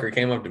motherfucker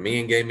came up to me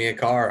and gave me a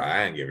car,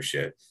 I ain't give a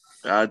shit.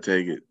 I'd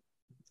take it.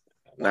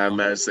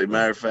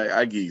 Matter of fact,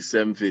 I give you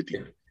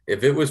 $750.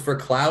 If it was for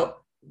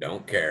clout,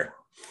 don't care.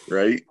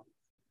 Right?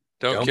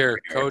 Don't care.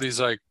 Cody's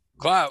like,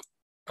 clout.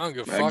 I don't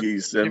give a fuck. I give you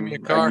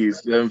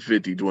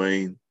 $750,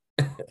 Dwayne.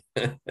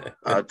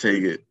 I'll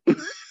take it.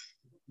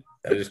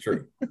 That is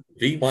true. If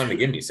he wanted to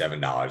give me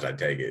 $7, I'd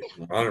take it.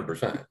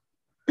 100%.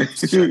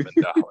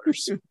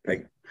 $7.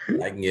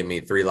 I can give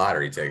me 3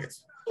 lottery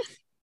tickets.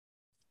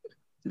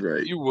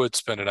 Right. You would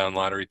spend it on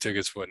lottery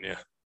tickets, wouldn't you?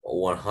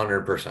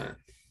 100%.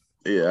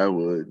 Yeah, I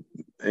would.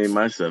 Ain't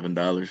my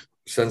 $7.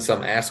 Since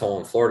some asshole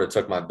in Florida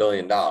took my $1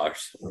 billion.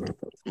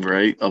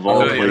 Right. Of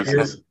all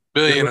places. $1.5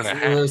 billion.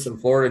 In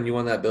Florida and you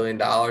won that $1 billion.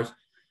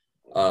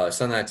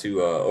 Send that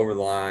to Over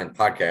the Line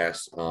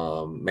podcast.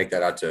 Make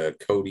that out to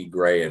Cody,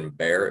 Gray, and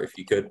Bear, if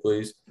you could,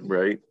 please.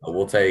 Right.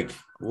 We'll take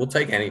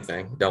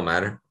anything. Don't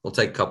matter. We'll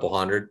take a couple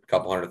hundred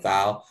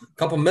thou, a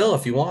couple mil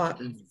if you want.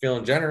 If you're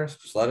feeling generous,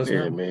 just let us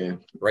know. Yeah, man.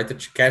 Write that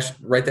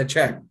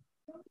check.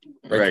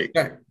 Right.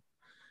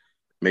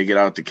 Make it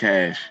out to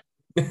cash.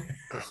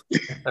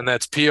 And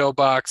that's P.O.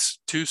 Box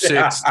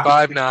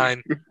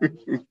 2659,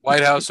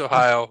 White House,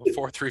 Ohio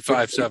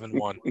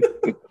 43571.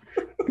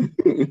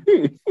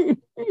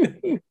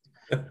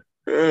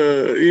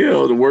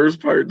 The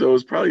worst part though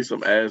is probably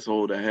some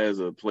asshole that has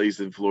a place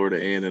in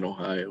Florida and in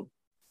Ohio.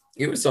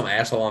 It was some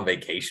asshole on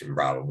vacation,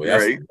 probably.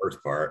 That's Right. the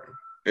worst part.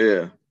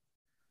 Yeah.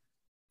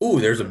 Ooh,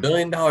 there's $1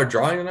 billion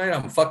drawing tonight.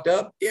 I'm fucked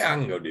up. Yeah, I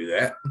can go do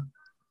that.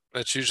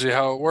 That's usually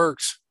how it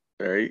works.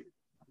 Right.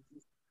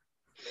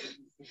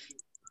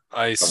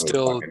 I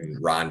still fucking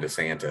Ron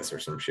DeSantis or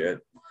some shit.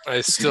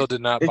 I still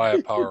did not buy a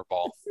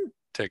Powerball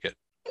ticket.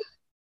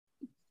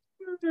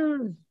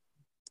 Did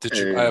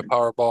you buy a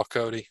Powerball,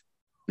 Cody?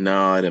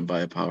 No, I didn't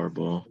buy a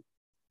Powerball.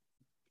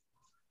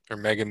 Or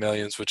Mega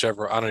Millions,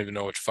 whichever. I don't even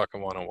know which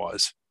fucking one it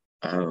was.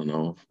 I don't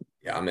know.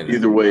 Yeah, I'm in.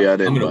 Either way, I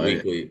didn't buy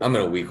it. I'm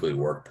in a weekly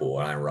work pool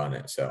and I run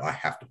it, so I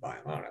have to buy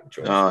them. I don't have a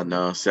choice. Oh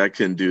no, see, I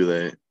couldn't do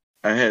that.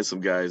 I had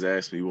some guys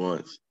ask me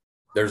once.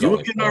 There's you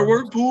look in our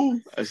work pool?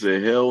 I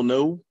said, hell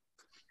no.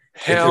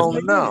 Hell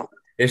no.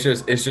 It's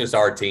just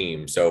our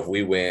team. So if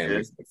we win,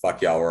 we say,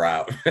 fuck y'all, we're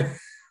out.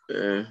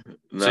 No,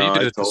 so you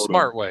did it the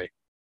smart way.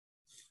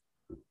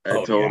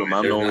 I told him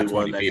I'm the only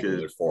one that could.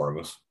 There's 4 of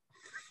us.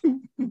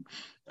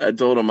 I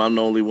told him I'm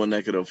the only one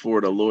that could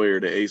afford a lawyer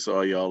to ace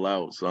all y'all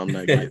out, so I'm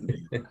not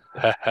getting it.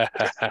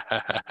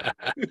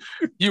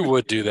 You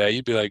would do that.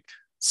 You'd be like,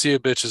 see you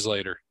bitches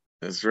later.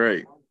 That's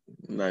right.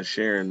 I'm not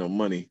sharing no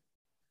money.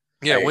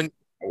 Yeah, I wouldn't.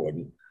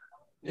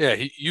 Yeah,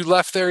 you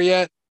left there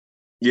yet?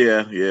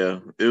 Yeah.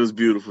 It was a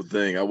beautiful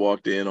thing. I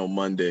walked in on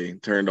Monday,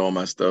 turned all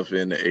my stuff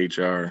into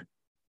HR,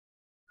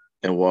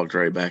 and walked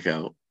right back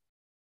out.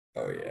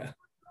 Oh yeah.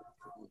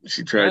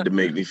 She tried to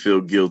make me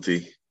feel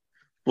guilty.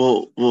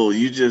 Well,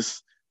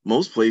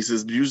 most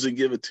places usually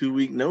give a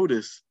 2-week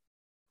notice.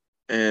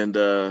 And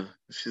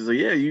she's like,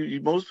 yeah,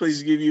 you most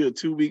places give you a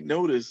 2-week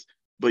notice,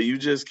 but you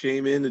just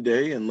came in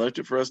today and left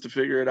it for us to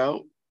figure it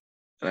out.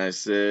 And I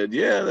said,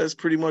 yeah, that's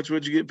pretty much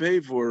what you get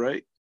paid for,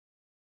 right?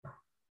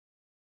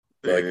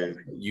 Like,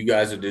 you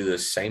guys would do the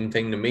same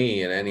thing to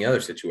me in any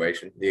other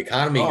situation. The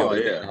economy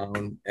goes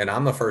down, and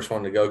I'm the first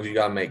one to go because you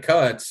got to make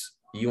cuts.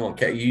 You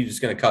won't. You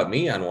just going to cut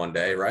me on one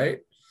day, right?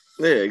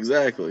 Yeah,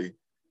 exactly.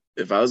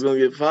 If I was going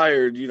to get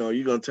fired,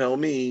 you're going to tell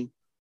me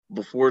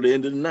before the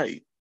end of the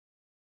night.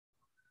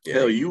 Yeah,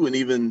 hell, you wouldn't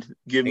even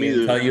give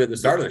me tell you at the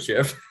start of the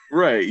shift.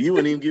 Right. You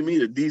wouldn't even give me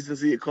the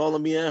decency of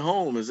calling me at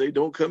home and say,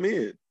 don't come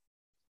in.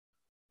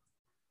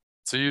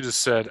 So you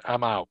just said,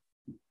 I'm out.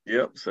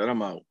 Yep, said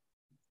I'm out.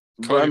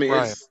 Cody, but I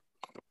mean,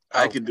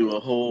 I could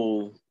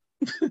do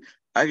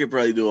I could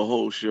probably do a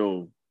whole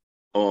show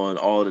on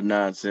all the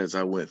nonsense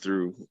I went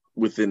through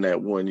within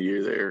that 1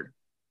 year there.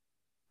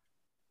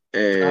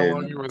 And how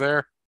long you were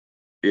there?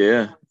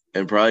 Yeah,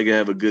 and probably gonna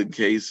have a good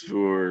case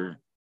for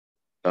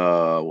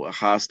a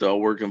hostile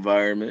work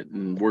environment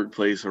and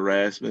workplace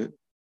harassment.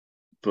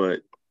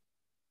 But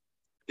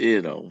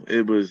it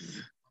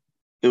was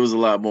a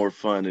lot more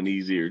fun and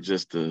easier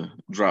just to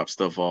drop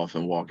stuff off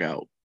and walk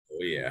out.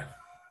 Oh yeah.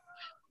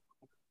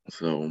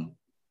 So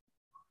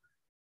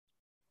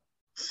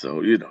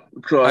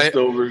crossed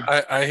over.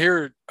 I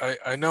hear.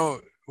 I know.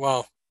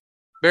 Well,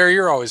 Barry,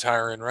 you're always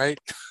hiring, right?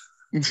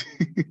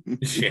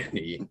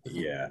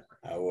 Yeah,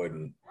 I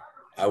wouldn't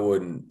I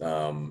wouldn't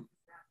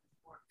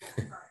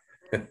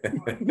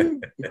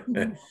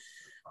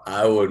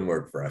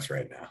work for us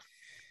right now.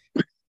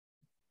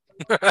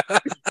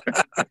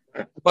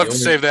 We'll have to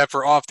save that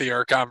for off the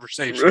air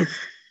conversation.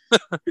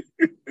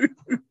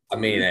 I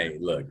mean, hey,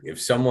 look, if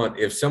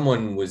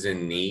someone was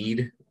in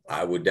need,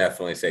 I would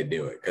definitely say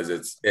do it because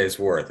it's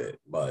worth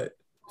it. But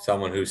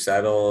someone who's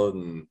settled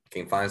and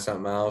can find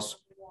something else,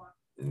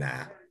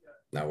 nah,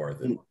 not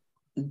worth it.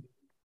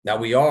 Now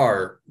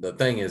the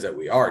thing is that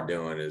we are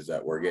doing is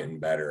that we're getting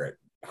better at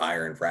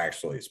hiring for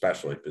actually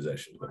specialty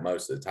positions, but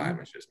most of the time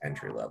it's just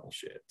entry level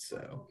shit.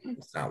 So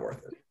it's not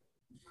worth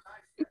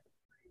it.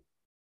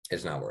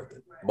 It's not worth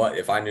it. But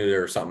if I knew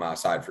there was something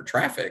outside for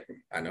traffic,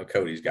 I know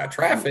Cody's got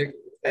traffic,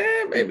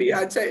 maybe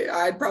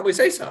I'd probably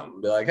say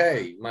something. Be like,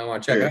 hey, you might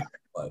want to check it out.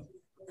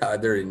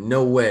 But there is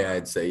no way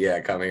I'd say,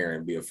 yeah, come here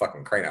and be a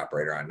fucking crane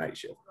operator on night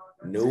shift.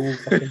 No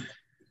fucking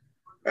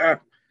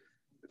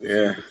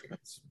yeah.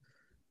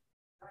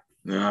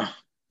 No.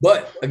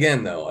 But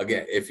again,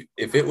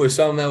 if it was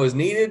something that was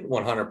needed,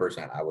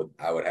 100%,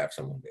 I would have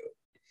someone do it.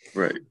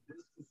 Right.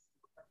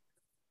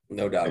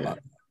 No doubt about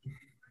it.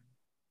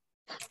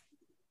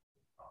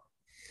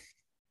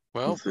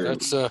 Well,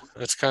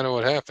 that's kind of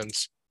what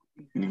happens.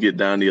 You get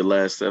down to your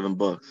last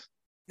 $7.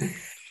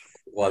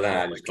 Well, then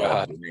I just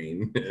call it the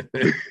name.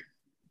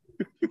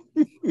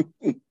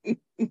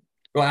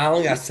 Well, I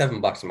only got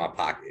 $7 in my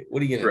pocket.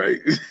 What are you gonna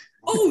do?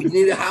 Oh, you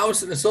need a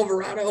house in a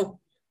Silverado?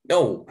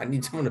 No, I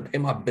need someone to pay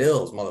my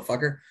bills,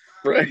 motherfucker.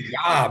 Right.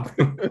 Job.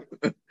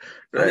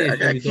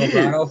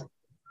 Silverado.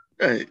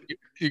 Right.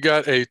 You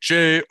got a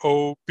job.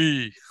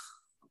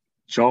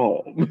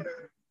 Job.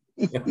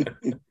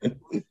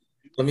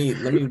 Let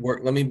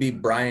me be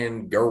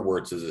Brian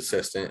Gerwertz's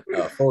assistant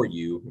for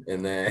you,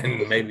 and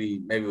then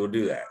maybe we'll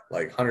do that.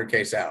 Like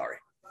 100K salary.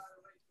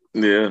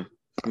 Yeah.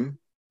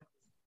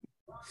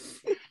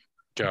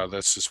 God,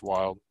 that's just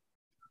wild.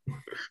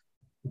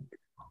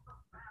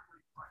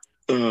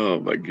 Oh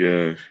my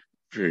gosh.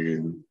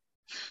 Friggin'.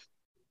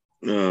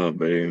 Oh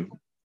man.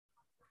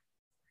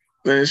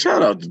 Man,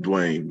 shout out to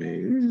Dwayne,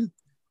 man.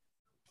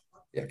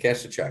 Yeah,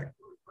 cash the check.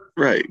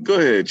 Right. Go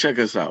ahead. Check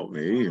us out,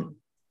 man.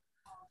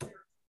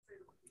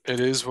 It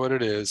is what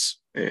it is.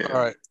 Yeah. All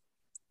right.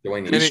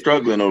 Dwayne We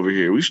struggling over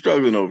here.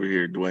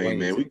 Dwayne,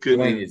 man. We couldn't.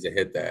 Dwayne needs to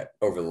hit that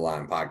Over the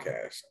Line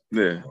podcast.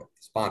 Yeah.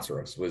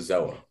 Sponsor us with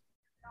Zoa.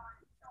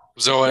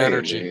 Zoa Man,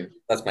 Energy. man.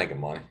 Let's make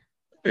money.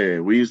 Yeah,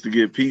 we used to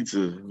get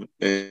pizza,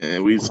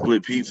 and we'd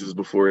split pizzas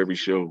before every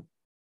show.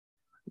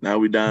 Now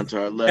we down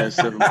to our last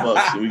 $7,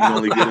 and we can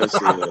only get us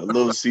a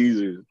Little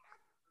Caesar.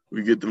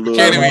 We get the little.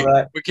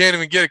 We can't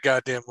even get a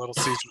goddamn Little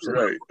Caesars.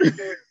 Right.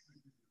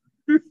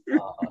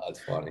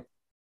 That's funny.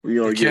 We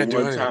only get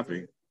one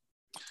topping.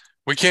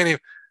 We can't even,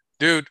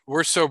 dude.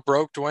 We're so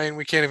broke, Dwayne.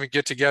 We can't even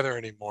get together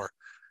anymore.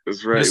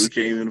 That's right. We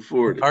can't even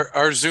afford it.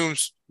 Our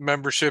Zoom's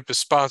membership is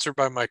sponsored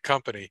by my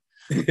company.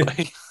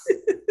 Couldn't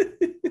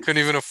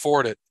even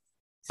afford it,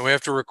 and we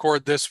have to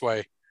record this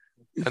way.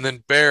 And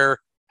then Bear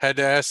had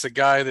to ask the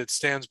guy that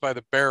stands by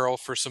the barrel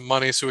for some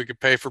money so we could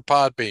pay for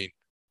Podbean.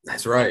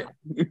 That's right.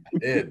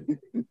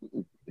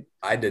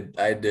 I did.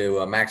 I had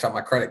to max out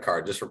my credit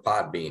card just for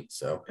Podbean.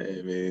 So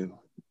hey man,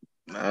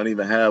 I don't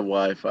even have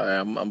Wi-Fi.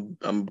 I'm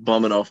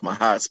bumming off my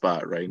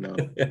hotspot right now.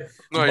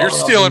 No, you're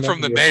stealing from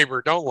the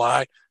neighbor. Don't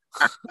lie.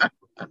 I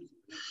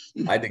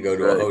had to go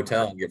to a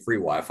hotel and get free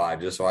Wi-Fi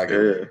just so I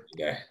could.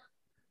 Yeah.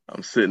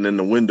 I'm sitting in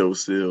the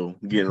windowsill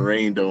getting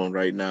rained on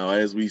right now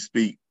as we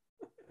speak.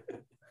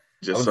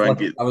 Just so I can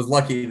get. I was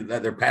lucky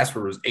that their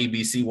password was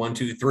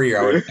ABC123.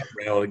 I would have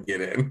been able to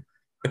get in.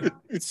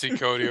 See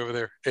Cody over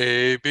there.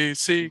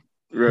 ABC.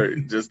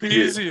 Right. Just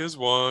easy as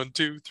 1,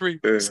 2, 3.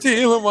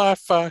 Stealing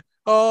Wi-Fi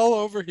all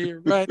over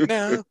here right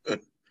now.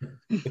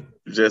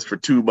 Just for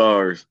 2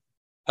 bars.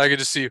 I could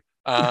just see you.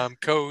 I'm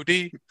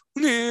Cody.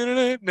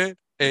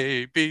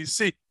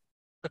 ABC.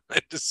 I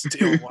just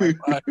steal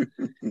Wi-Fi.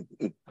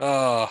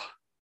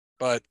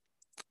 But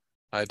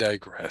I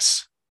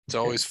digress. It's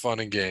always fun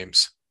in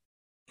games.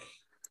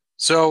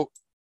 So,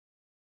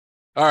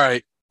 all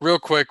right, real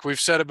quick. We've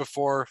said it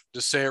before.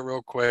 Just say it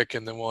real quick,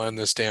 and then we'll end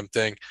this damn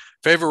thing.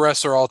 Favorite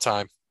wrestler all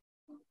time?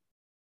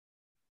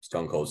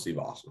 Stone Cold Steve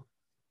Austin.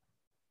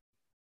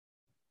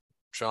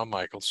 Shawn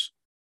Michaels.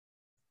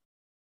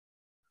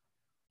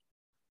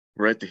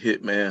 Bret the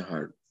Hitman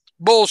Hart.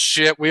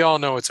 Bullshit. We all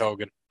know it's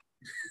Hogan.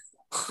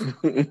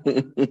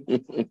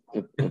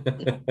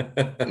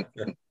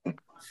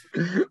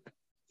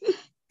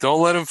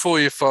 Don't let him fool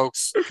you,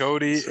 folks.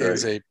 Cody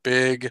is a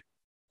big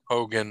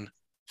Hogan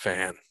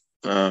fan.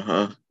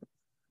 I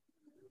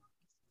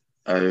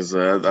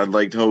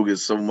liked Hogan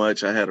so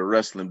much. I had a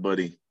wrestling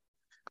buddy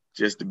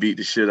just to beat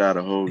the shit out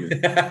of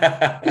Hogan.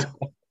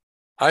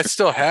 I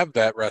still have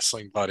that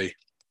wrestling buddy.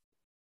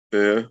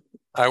 Yeah.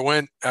 I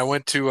went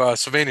to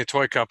Sylvania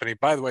Toy Company.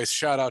 By the way,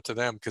 shout out to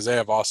them because they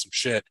have awesome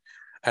shit.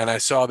 And I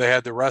saw they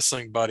had the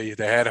wrestling buddy.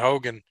 They had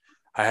Hogan.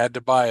 I had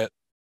to buy it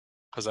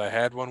because I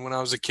had one when I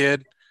was a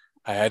kid.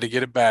 I had to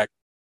get it back.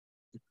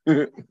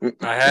 I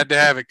had to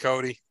have it,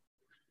 Cody.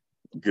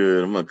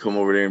 Good. I'm going to come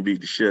over there and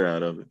beat the shit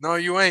out of it. No,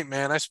 you ain't,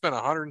 man. I spent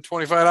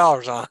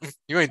 $125 on him.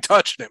 You ain't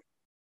touching him.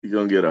 You're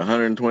going to get a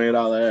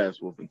 $120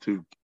 ass whooping,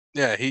 too.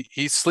 Yeah,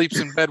 he sleeps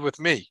in bed with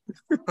me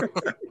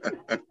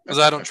because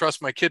I don't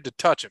trust my kid to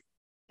touch him.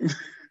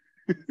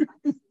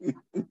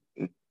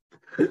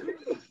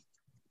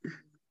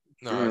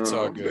 No, it's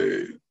all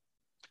good. Man.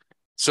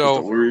 So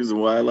that's the reason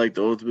why I like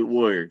the Ultimate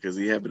Warrior, because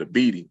he happened to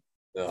beat him.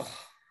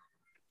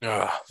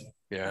 Yeah.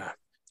 And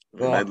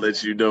that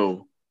lets you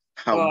know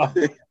how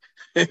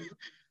he's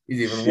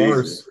even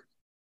worse.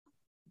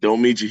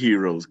 Don't meet your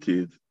heroes,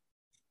 kids.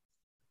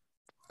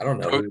 I don't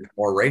know who's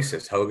more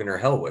racist, Hogan or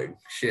Hellwig.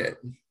 Shit.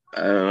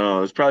 I don't know.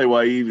 That's probably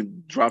why he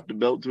even dropped the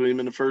belt to him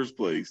in the first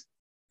place.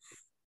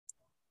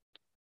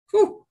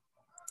 Whew.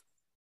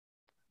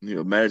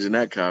 You imagine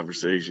that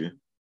conversation.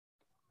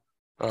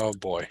 Oh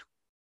boy.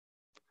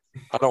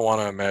 I don't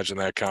want to imagine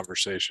that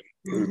conversation.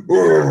 Look,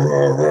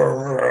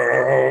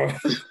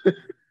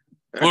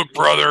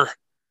 brother,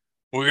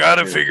 we got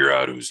to figure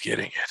out who's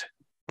getting it.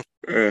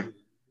 That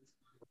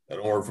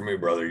don't work for me,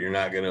 brother. You're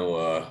not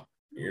gonna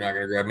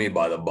grab me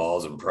by the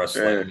balls and press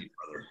like me,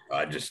 brother.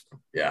 I just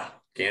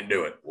can't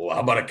do it. Well, how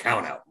about a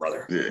count out,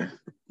 brother? Yeah.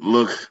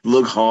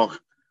 Look,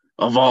 Hawk,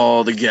 of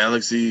all the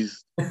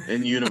galaxies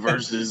and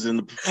universes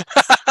and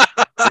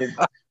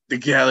the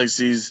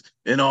galaxies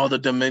and all the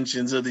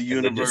dimensions of the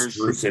universe,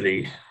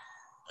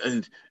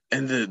 and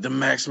the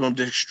maximum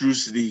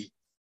dexterity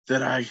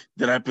that I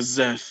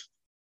possess,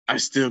 I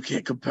still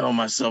can't compel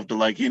myself to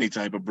like any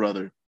type of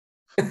brother.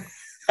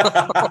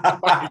 Oh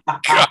my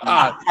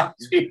God.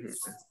 Jesus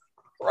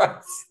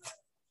Christ.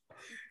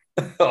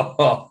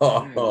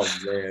 Oh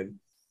man.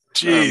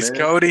 Jeez, man.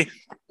 Cody.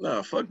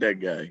 No, fuck that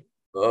guy.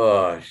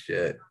 Oh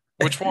shit.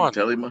 Which one?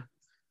 Tell him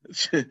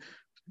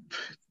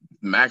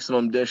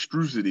maximum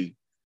dexterity.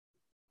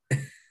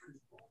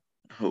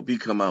 Hope he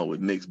come out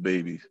with mixed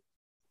babies.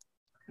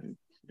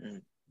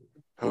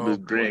 Hope his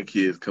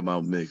grandkids come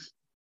out mixed.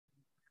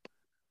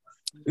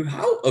 Dude,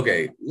 how?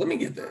 Okay, let me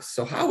get this.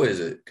 So how is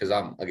it? Because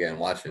I'm again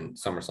watching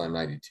SummerSlam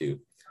 '92.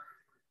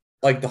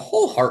 Like the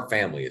whole Hart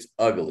family is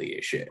ugly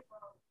as shit.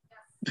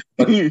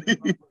 I mean,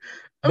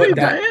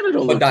 Diana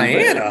don't look too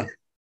Diana, bad.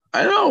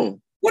 I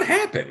know. What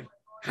happened?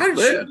 How did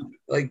she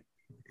like?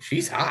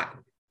 She's hot.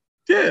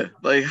 Yeah,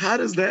 like how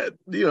does that?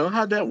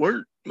 How'd that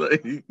work?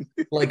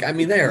 Like I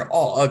mean, they are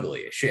all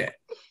ugly as shit.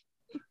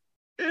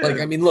 Yeah. Like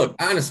I mean, look,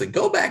 honestly,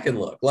 go back and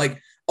look.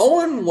 Like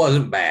Owen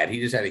wasn't bad. He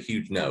just had a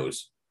huge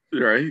nose.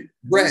 Right.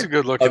 Brett, he's a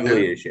good looking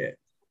ugly dude. As shit.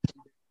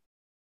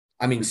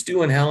 I mean,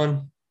 Stu and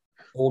Helen,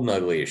 old and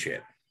ugly as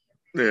shit.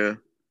 Yeah.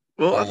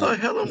 Well, I thought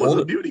Helen was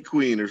a beauty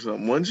queen or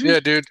something, wasn't she? Yeah,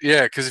 dude.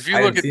 Yeah, because if you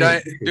look at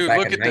Diana, dude,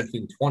 look at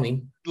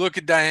 1920. Look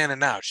at Diana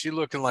now. She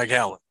looking like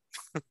Helen.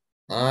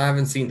 I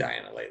haven't seen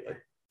Diana lately.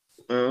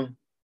 You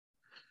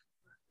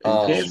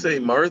can't say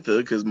Martha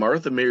because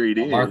Martha married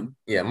in.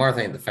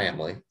 Martha ain't the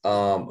family.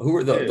 Who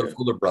are the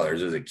older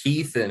brothers? Is it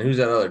Keith and who's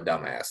that other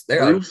dumbass?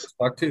 They're Bruce.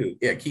 Fuck too.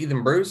 Yeah, Keith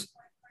and Bruce.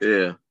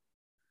 Yeah,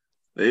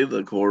 they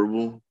look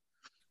horrible.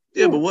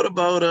 Yeah, but what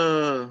about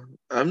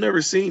I've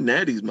never seen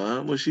Natty's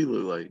mom. What she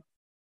look like?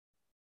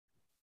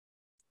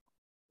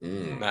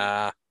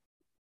 Nah.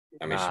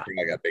 I mean, she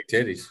probably got big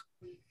titties.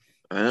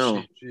 I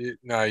know.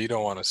 No, you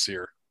don't want to see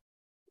her.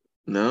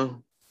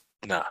 No.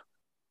 Nah.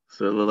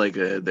 So it look like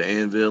the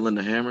anvil and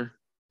the hammer.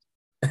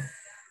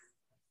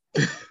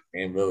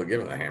 Anvil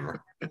give him the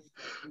hammer.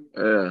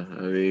 Yeah,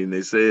 I mean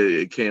they say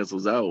it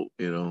cancels out.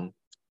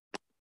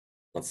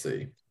 Let's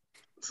see.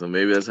 So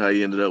maybe that's how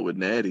you ended up with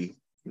Natty.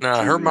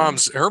 No, her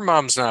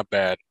mom's not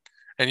bad,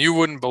 and you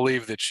wouldn't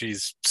believe that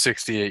she's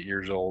 68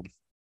 years old.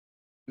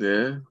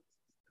 Yeah.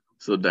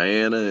 So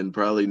Diana and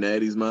probably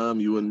Natty's mom,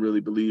 you wouldn't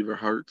really believe her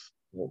hearts.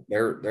 Well,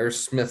 there's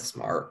Smith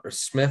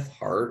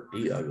Hart.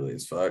 He ugly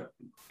as fuck.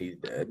 He's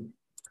dead.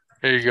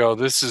 Here you go.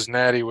 This is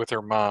Natty with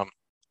her mom.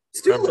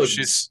 Remember,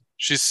 she's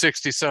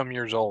 60-some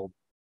years old.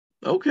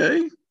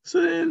 Okay.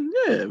 So then,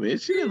 yeah, man,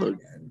 she didn't look.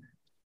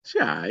 She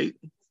all right.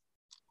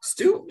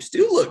 Stu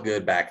looked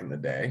good back in the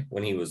day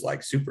when he was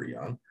like super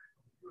young.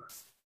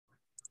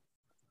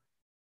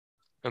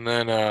 And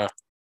then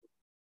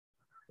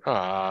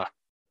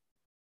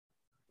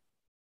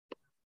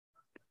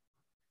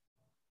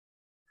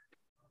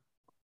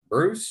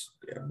Bruce?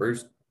 Yeah,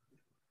 Bruce.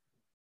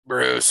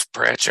 Bruce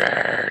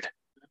Pritchard.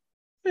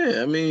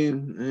 Yeah, I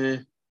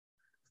mean,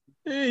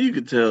 you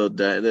could tell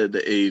that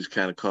the age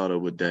kind of caught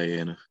up with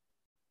Diana.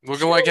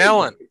 Looking like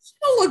Helen. She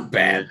don't look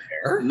bad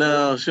there.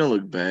 No, she don't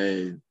look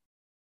bad.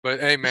 But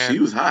hey, man, she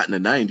was hot in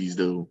the 90s,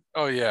 though.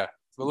 Oh yeah,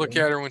 but look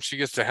at her when she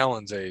gets to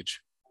Helen's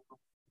age.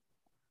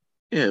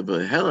 Yeah,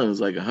 but Helen was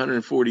like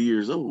 140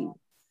 years old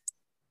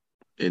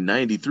in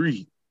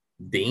 93.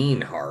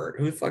 Dean Hart.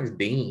 Who the fuck is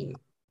Dean?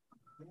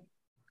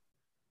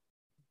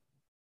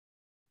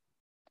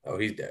 Oh,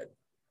 he's dead.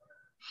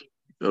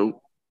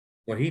 Nope.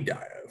 What he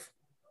died of?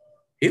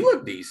 He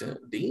looked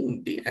decent.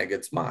 Dean had a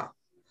good smile.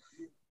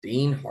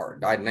 Dean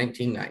Hart died in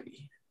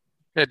 1990.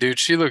 Yeah, dude,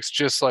 she looks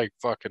just like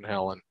fucking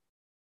Helen.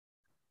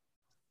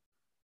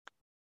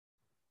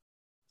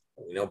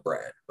 We know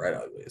Brad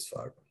ugly as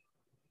fuck.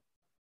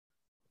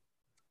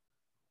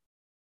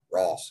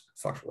 Ross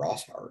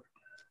Hart.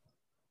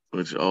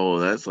 Which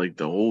that's like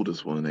the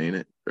oldest one, ain't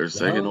it? Or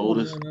second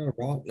oldest?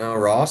 No,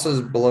 Ross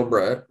is below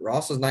Brett.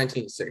 Ross is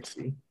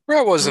 1960.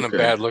 Brett wasn't a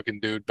bad looking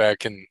dude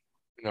back in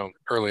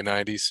early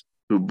 90s.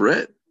 Who,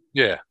 Brett?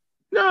 Yeah.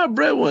 Nah,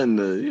 Brett wasn't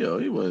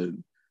he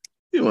wasn't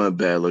a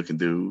bad looking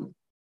dude.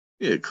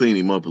 Yeah, clean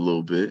him up a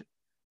little bit.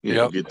 He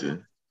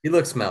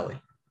looks smelly.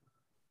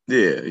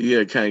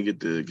 Yeah, kind of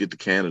get the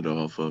Canada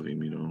off of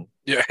him,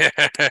 Yeah.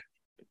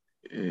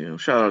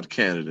 Shout out to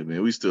Canada,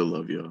 man. We still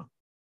love y'all.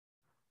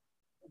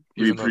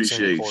 We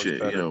appreciate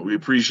we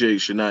appreciate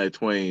Shania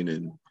Twain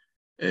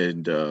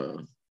and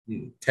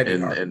Teddy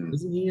and Hart.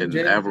 and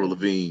Avril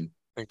Lavigne.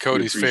 And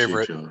Cody's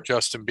favorite,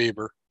 Justin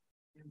Bieber.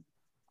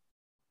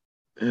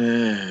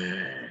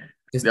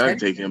 Y'all can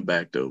take him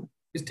back though.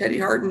 Is Teddy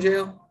Hart in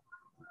jail?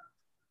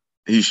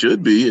 He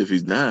should be if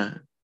he's not.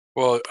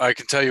 Well, I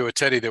can tell you a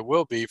Teddy that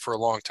will be for a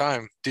long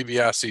time,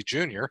 DiBiase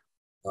Jr.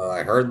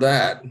 I heard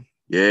that.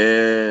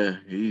 Yeah,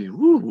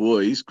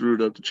 he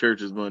screwed up the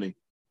church's money.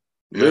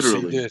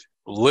 Literally. Yes, he did.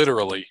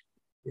 Literally.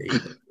 Yeah,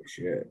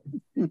 shit.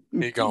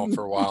 He gone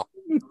for a while.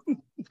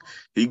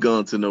 He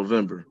gone to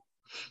November.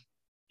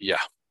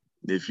 Yeah.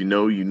 If you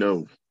know, you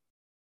know.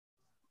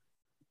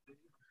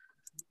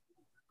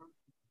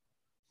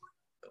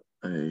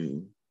 I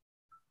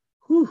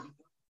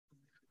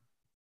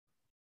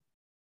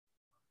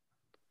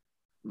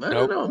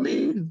don't know. I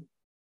mean,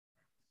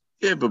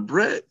 yeah, but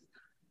Brett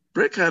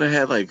kind of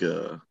had like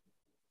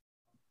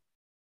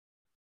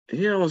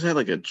he almost had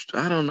like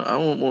I don't know.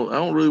 I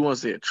don't really want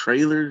to say a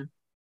trailer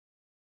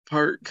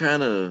park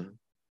kind of.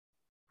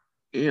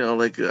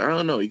 Like I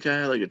don't know. He kind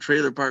of had like a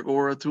trailer park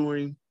aura to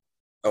him.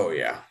 Oh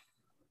yeah.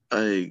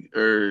 I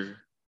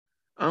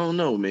don't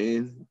know,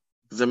 man.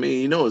 Because I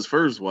mean, his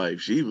first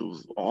wife, she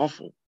was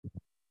awful.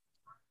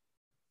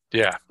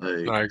 Yeah,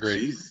 like, I agree.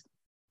 She's,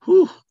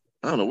 whew.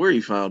 I don't know where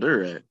he found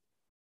her at.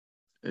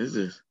 It's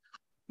just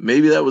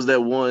maybe that was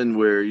that one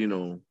where he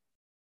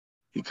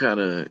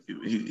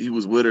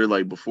was with her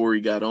like before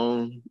he got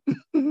on,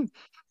 and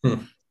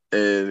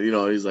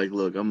he's like,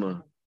 look, I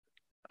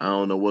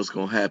don't know what's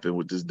gonna happen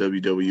with this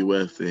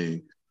WWF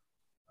thing.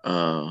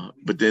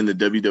 But then the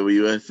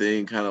WWF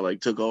thing kind of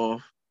like took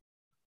off,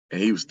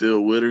 and he was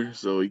still with her,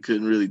 so he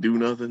couldn't really do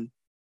nothing.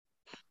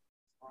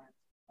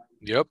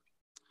 Yep,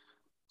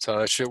 that's how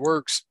that shit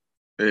works.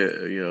 Yeah,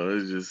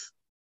 it's just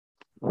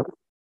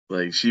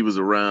like she was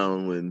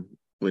around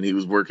when he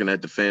was working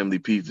at the family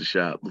pizza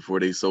shop before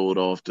they sold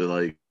off to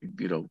like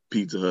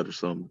Pizza Hut or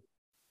something.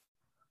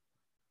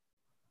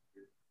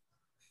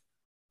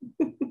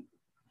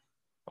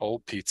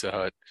 Old Pizza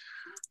Hut.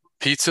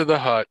 Pizza the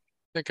Hut.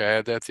 I think I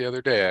had that the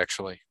other day,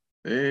 actually.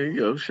 There you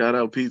go. Shout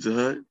out Pizza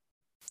Hut.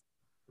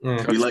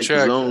 We like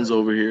check. Pizzones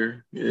over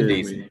here.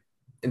 Yeah,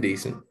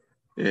 Decent.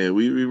 Yeah,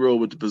 we roll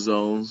with the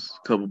Pizzones.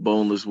 A couple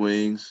boneless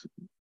wings.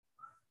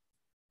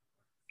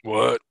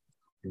 What?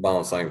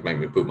 Boneless things make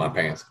me poop my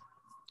pants.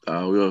 We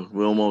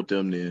don't want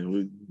them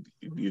then.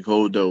 You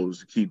hold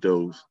those. Keep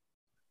those.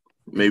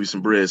 Maybe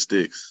some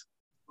breadsticks.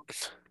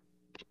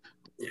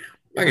 Yeah,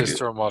 I can just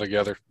throw them all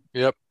together.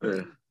 Yep.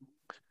 Yeah.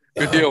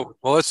 Good deal.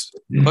 Well,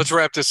 let's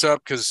wrap this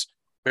up because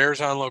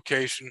Bear's on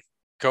location.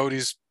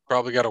 Cody's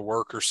probably got to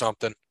work or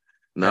something.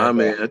 Nah,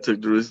 man, I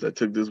took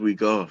this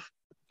week off.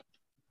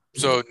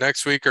 So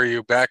next week, are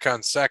you back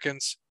on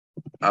seconds?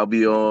 I'll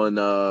be on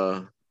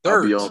I'll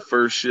be on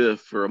first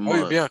shift for a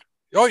month.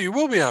 You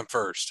will be on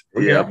first.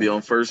 Yeah, I'll be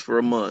on first for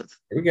a month.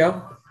 There we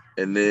go.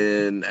 And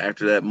then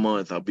after that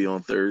month, I'll be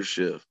on third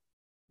shift.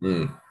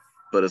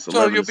 But it's 11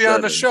 so you'll be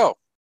on the show.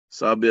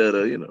 So I'll be able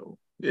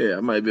to, I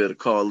might be able to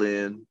call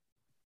in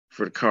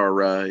for the car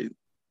ride.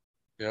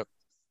 Yep.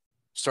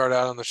 Start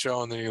out on the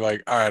show, and then you're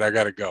like, all right, I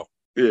got to go.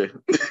 Yeah.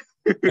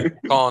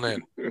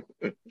 Calling in.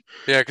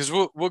 Yeah, because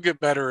we'll get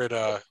better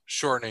at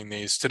shortening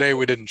these. Today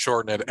we didn't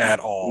shorten it at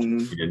all.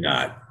 We did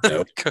not.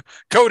 Nope.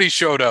 Cody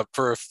showed up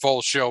for a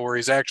full show where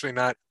he's actually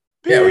not.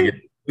 Yeah,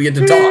 we get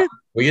to talk.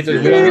 We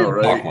don't get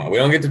to talk much. We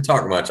don't get to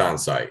talk much on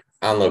site,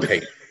 on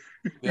location.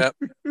 Yep.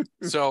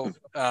 So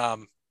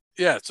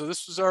so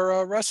this was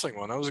our wrestling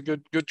one. That was a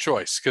good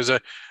choice because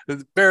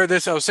Bear,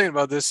 I was saying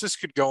about this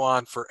could go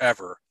on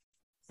forever.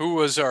 Who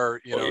was our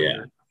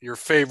your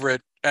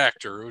favorite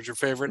actor? Who was your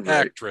favorite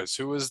actress?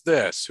 Who was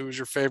this? Who was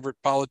your favorite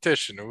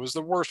politician? Who was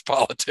the worst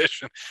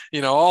politician?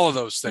 All of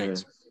those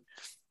things. Yeah.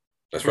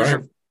 That's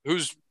right.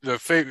 Who's the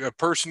favorite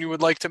person you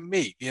would like to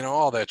meet?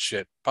 All that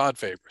shit. Pod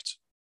favorites.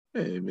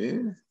 Hey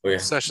man,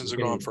 sessions are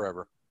going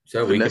forever.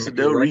 So Vanessa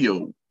Del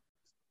Rio.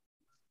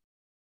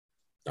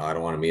 No, I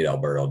don't want to meet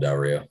Alberto Del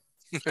Rio.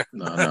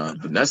 No,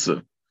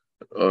 Vanessa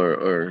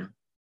or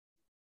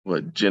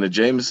what? Jenna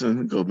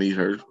Jameson. Go meet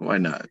her. Why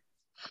not?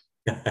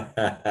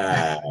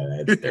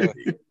 That's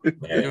dirty.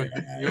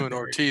 You and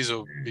Ortiz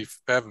will be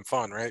having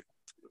fun, right?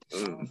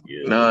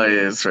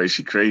 No, that's right.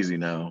 She crazy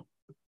now.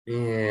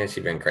 Yeah,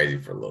 she's been crazy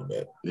for a little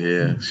bit.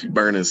 Yeah, she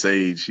burning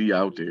sage. She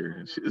out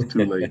there. It's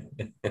too late.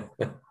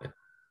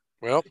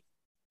 Well,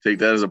 take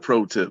that as a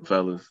pro tip,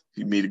 fellas.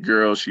 You meet a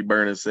girl, she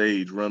burning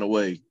sage, run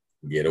away.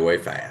 Get away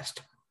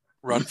fast.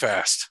 Run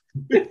fast.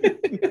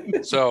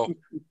 So,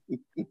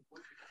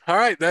 all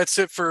right, that's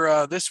it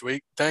for this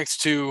week. Thanks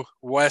to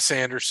Wes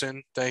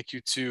Anderson. Thank you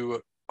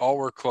to All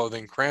Work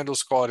Clothing,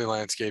 Crandall's Quality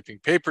Landscaping,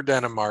 Paper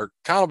Denim Art,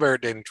 Connell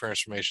Barrett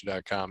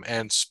DatingTransformation.com,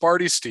 and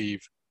Sparty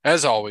Steve.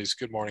 As always,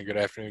 good morning, good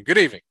afternoon, good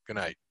evening, good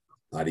night.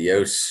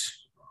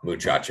 Adios,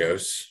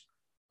 muchachos.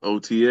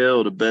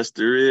 OTL, the best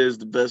there is,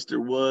 the best there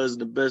was,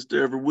 and the best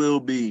there ever will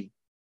be.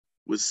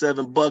 With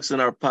 $7 in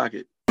our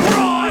pocket.